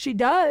 even if she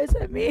does,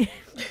 I mean,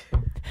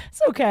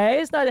 it's okay.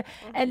 It's not."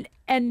 And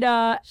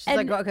She's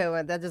and like, okay,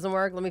 well, that doesn't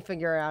work. Let me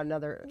figure out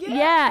another.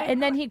 yeah.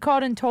 And then he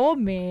called and told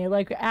me,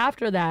 like,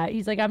 after that,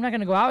 he's like, "I'm not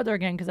gonna go out with her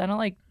again because I don't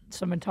like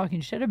someone talking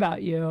shit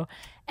about you."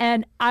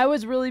 And I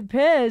was really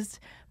pissed.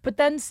 But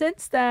then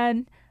since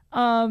then,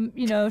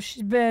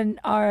 she's been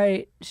all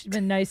right. She's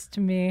been nice to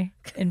me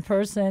in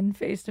person,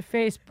 face to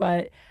face.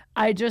 But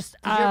I just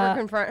Did you ever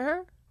confront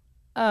her?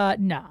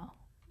 no.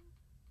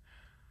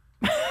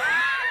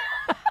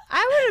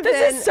 I would have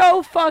This been. is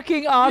so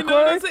fucking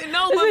awkward. This This is is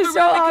so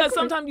so because awkward.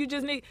 sometimes you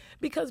just need,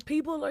 because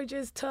people are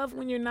just tough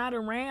when you're not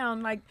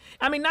around. Like,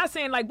 I mean, not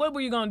saying like, what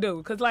were you gonna do?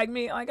 Because like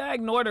me, like I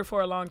ignored her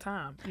for a long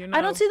time.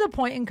 I don't see the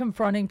point in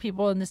confronting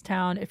people in this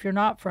town if you're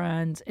not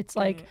friends. It's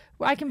like,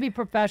 I can be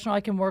professional.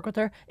 I can work with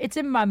her. It's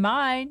in my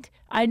mind.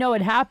 I know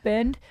it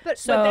happened. But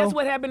that's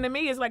what happened to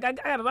me. It's like I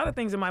had a lot of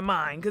things in my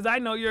mind because I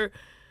know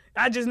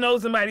I just know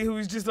somebody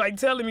who's just like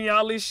telling me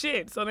all this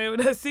shit. So then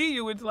when I see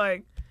you, it's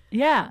like,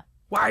 Yeah.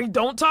 why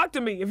don't talk to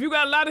me? If you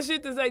got a lot of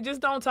shit to say,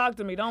 just don't talk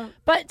to me. Don't.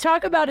 But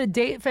talk about a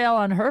date fail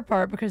on her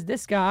part, because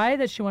this guy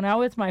that she went out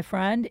with, my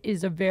friend,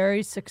 is a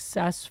very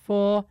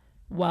successful,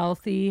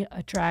 wealthy,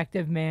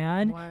 attractive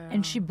man.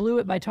 And she blew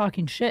it by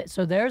talking shit.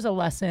 So there's a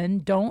lesson.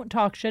 Don't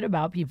talk shit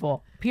about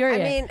people. Period.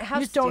 I mean, how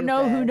you just don't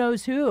know who stupid.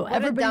 knows who. What a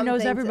Everybody dumb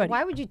knows thing to- everybody.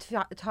 Why would you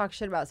talk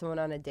shit about someone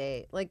on a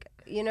date? Like,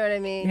 you know what I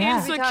mean? Yeah.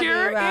 You should be talking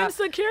about-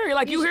 Insecure.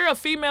 Like you hear a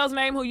female's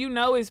name who you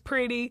know is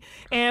pretty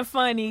and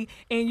funny,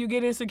 and you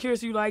get insecure,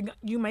 so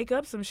you make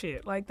up some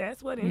shit. Like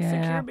that's what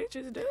insecure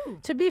bitches do.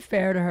 To be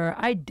fair to her,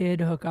 I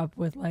did hook up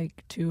with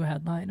like 2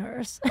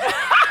 headliners.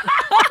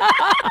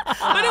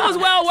 But it was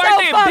well worth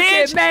it, fuck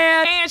bitch. it,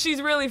 man. And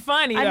she's really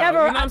funny. I though. never,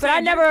 You know what I'm but I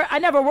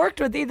saying? never worked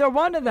with either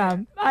one of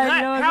them.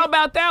 How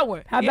about that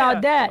one? How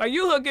about that? Are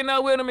you hooking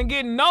up with them and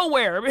getting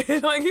nowhere?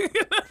 Like,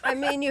 I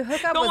mean, you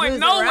hook up with going who's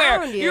nowhere.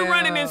 around you. You're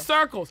running in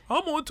circles.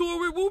 I'm on tour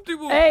with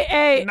Whoop-de-Whoop.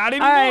 Hey, Not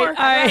all anymore. right, all I'd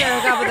right.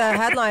 rather hook up with a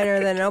headliner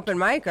than an open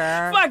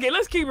micer. Fuck it.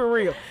 Let's keep it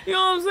real. You know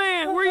what I'm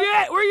saying? Where you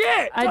at? Where you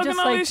at? I Talking just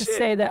all like this to shit.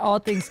 say that all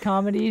things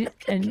comedy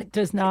and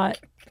does not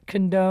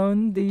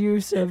condone the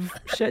use of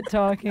shit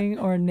talking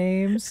or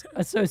names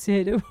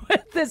associated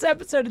with this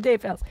episode of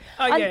Date Fails.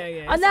 Oh,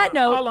 yeah. On It's that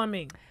note, all on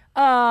me.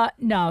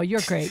 no,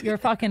 you're great. You're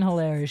fucking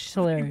hilarious. She's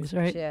hilarious,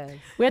 right? She is.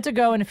 We have to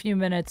go in a few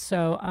minutes,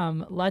 so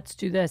let's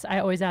do this. I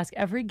always ask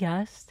every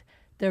guest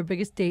their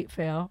biggest date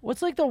fail.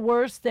 What's like the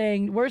worst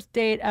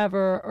date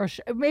ever, or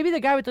maybe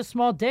the guy with the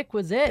small dick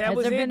was it? Has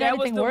there been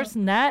anything worse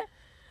than that?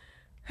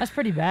 That's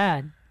pretty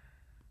bad.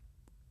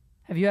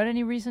 Have you had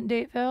any recent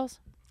date fails?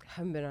 I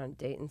haven't been on a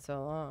date in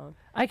so long.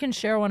 I can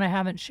share one I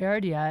haven't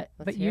shared yet,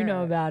 but you hear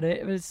know it. about it.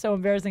 It was so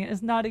embarrassing.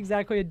 It's not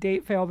exactly a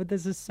date fail, but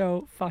this is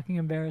so fucking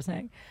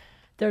embarrassing.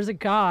 There's a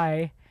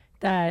guy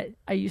that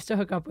I used to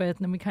hook up with,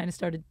 and then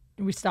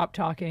we stopped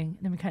talking, and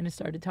then we kind of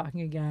started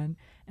talking again,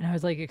 and I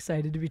was like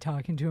excited to be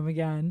talking to him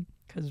again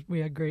because we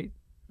had great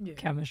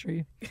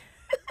chemistry.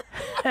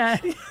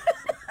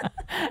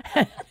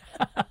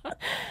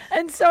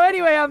 And so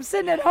anyway, I'm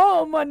sitting at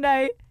home one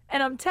night,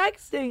 and I'm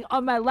texting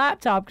on my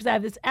laptop because I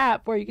have this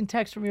app where you can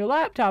text from your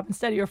laptop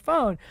instead of your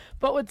phone.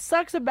 But what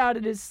sucks about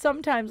it is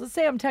sometimes, let's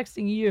say I'm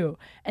texting you,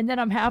 and then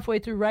I'm halfway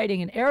through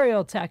writing, and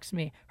Ariel texts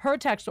me. Her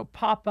text will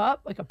pop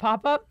up, like a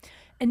pop-up,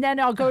 and then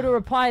I'll go to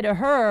reply to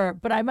her,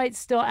 but I might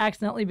still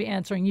accidentally be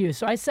answering you.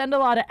 So I send a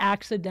lot of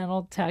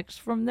accidental texts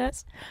from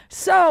this.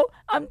 So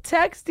I'm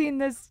texting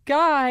this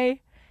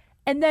guy,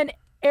 and then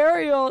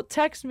Ariel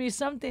texts me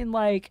something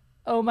like,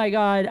 "Oh my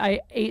God, I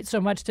ate so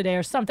much today,"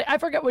 or something. I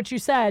forget what you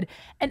said.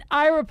 And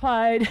I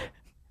replied,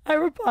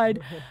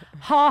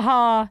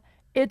 "Ha,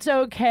 it's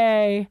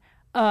okay.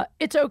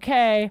 It's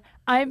okay.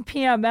 I'm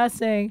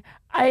PMSing.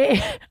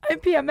 I'm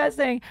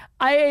PMSing.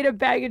 I ate a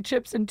bag of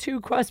chips and 2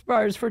 Quest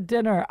bars for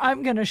dinner.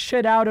 I'm going to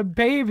shit out a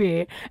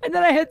baby." And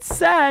then I hit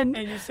send.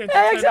 And you sent it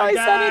I to the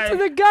accidentally sent it guy. to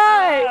the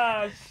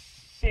guy. Oh,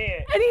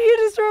 shit. And he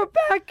just wrote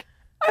back,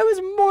 I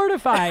was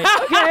mortified,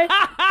 okay?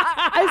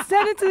 I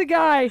sent it to the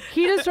guy.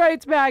 He just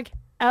writes back,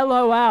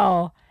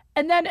 LOL.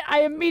 And then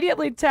I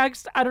immediately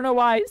text, I don't know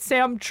why,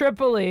 Sam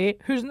Tripoli,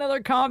 who's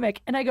another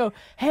comic. And I go,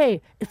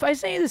 "Hey, if I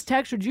sent you this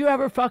text, would you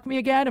ever fuck me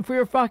again if we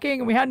were fucking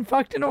and we hadn't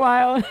fucked in a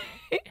while?"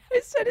 I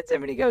sent it to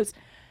him and he goes,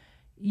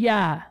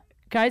 "Yeah,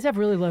 guys have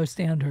really low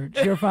standards.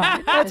 You're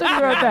fine." That's what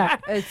he wrote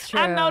back. It's true.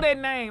 I know that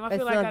name. I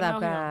feel It's like not I that know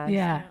bad. him.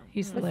 Yeah,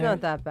 he's It's hilarious.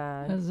 not that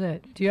bad. That's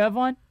it. Do you have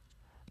one?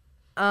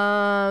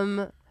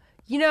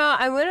 You know,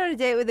 I went on a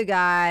date with a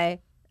guy,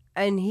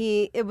 and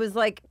it was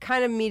like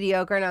kind of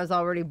mediocre, and I was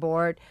already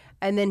bored.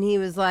 And then he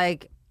was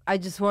like, "I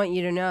just want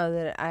you to know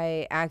that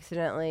I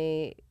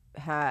accidentally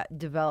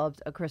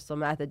developed a crystal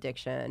meth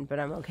addiction, but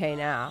I'm okay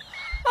now."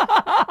 And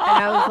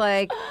I was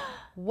like,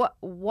 "What?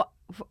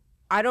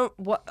 I don't,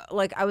 what?"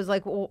 Like, I was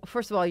like, "Well,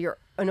 first of all, you're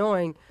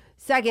annoying.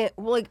 Second,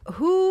 like,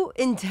 who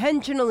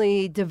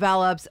intentionally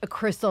develops a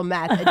crystal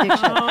meth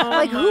addiction?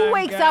 Like, who my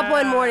wakes up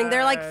one morning,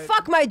 they're like, God.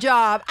 fuck my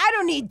job. I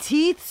don't need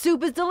teeth.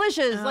 Soup is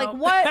delicious. Like,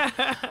 what?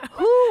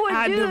 Who would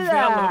I do developed.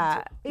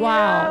 that? You Wow.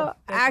 know? That's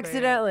bad.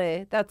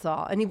 Accidentally. That's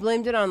all. And he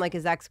blamed it on, like,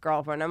 his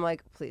ex-girlfriend. I'm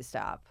like, please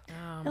stop.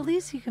 At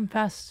least he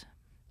confessed.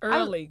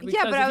 Early.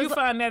 yeah, Because but I if you was-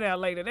 find that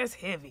out later, that's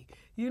heavy.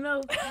 You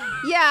know?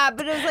 Yeah,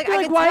 but it was like, You're I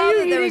like, could "Why tell are you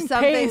that there was eating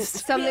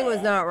paste?" something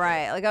was not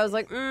right. Like, I was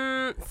like,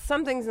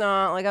 something's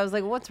not. Like, I was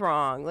like, what's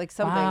wrong? Like,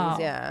 some Wow.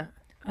 things, yeah.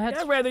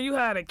 That's I'd rather you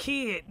hide a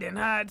kid than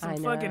hide some I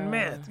fucking know.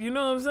 meth. You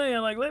know what I'm saying?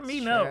 Like, let me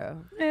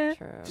know. True.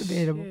 True.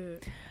 Debatable.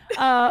 Shit.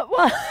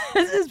 Well,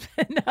 it's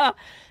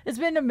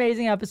been an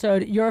amazing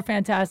episode. You're a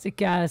fantastic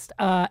guest.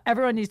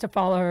 Everyone needs to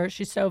follow her.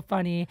 She's so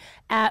funny.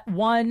 At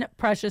One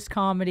Precious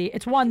Comedy.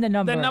 It's one the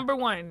number. The number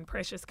one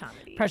Precious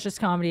Comedy. Precious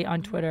Comedy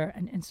on Twitter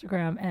and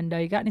Instagram. And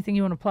you got anything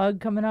you want to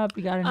plug coming up?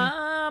 You got any?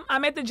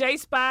 I'm at the J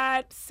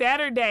Spot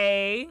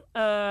Saturday,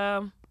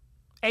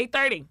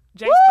 8:30.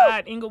 J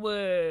Spot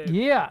Inglewood.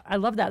 Yeah, I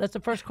love that. That's the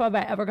first club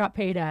I ever got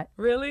paid at.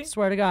 Really?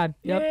 Swear to God.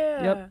 Yep.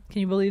 Yeah. Yep.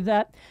 Can you believe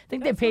that? I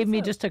think they paid what's me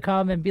up. just to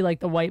come and be like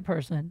the white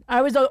person.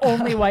 I was the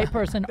only white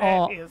person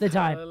all is the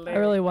time. I hilarious.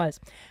 really was.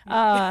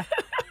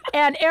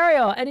 And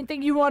Ariel,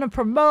 anything you want to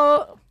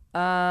promote?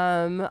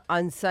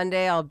 On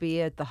Sunday, I'll be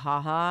at the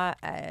Haha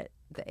at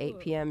the 8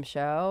 p.m.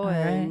 show right.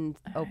 and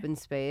open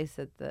space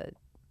at that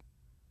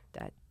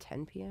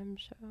 10 p.m.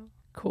 show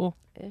Cool.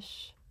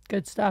 ish.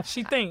 Good stuff.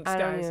 She thinks, I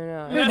don't guys. even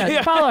know. Who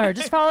knows? Follow her.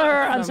 Just follow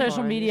her on Some social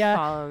point, media. just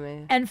follow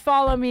me. And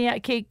follow me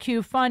at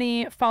KQ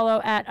Funny.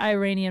 Follow at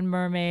Iranian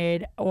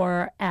Mermaid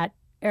or at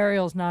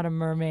Ariel's Not a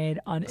Mermaid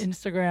on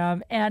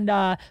Instagram. And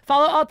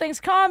follow All Things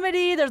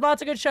Comedy. There's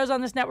lots of good shows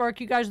on this network.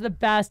 You guys are the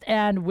best.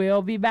 And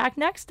we'll be back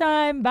next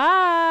time.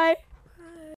 Bye.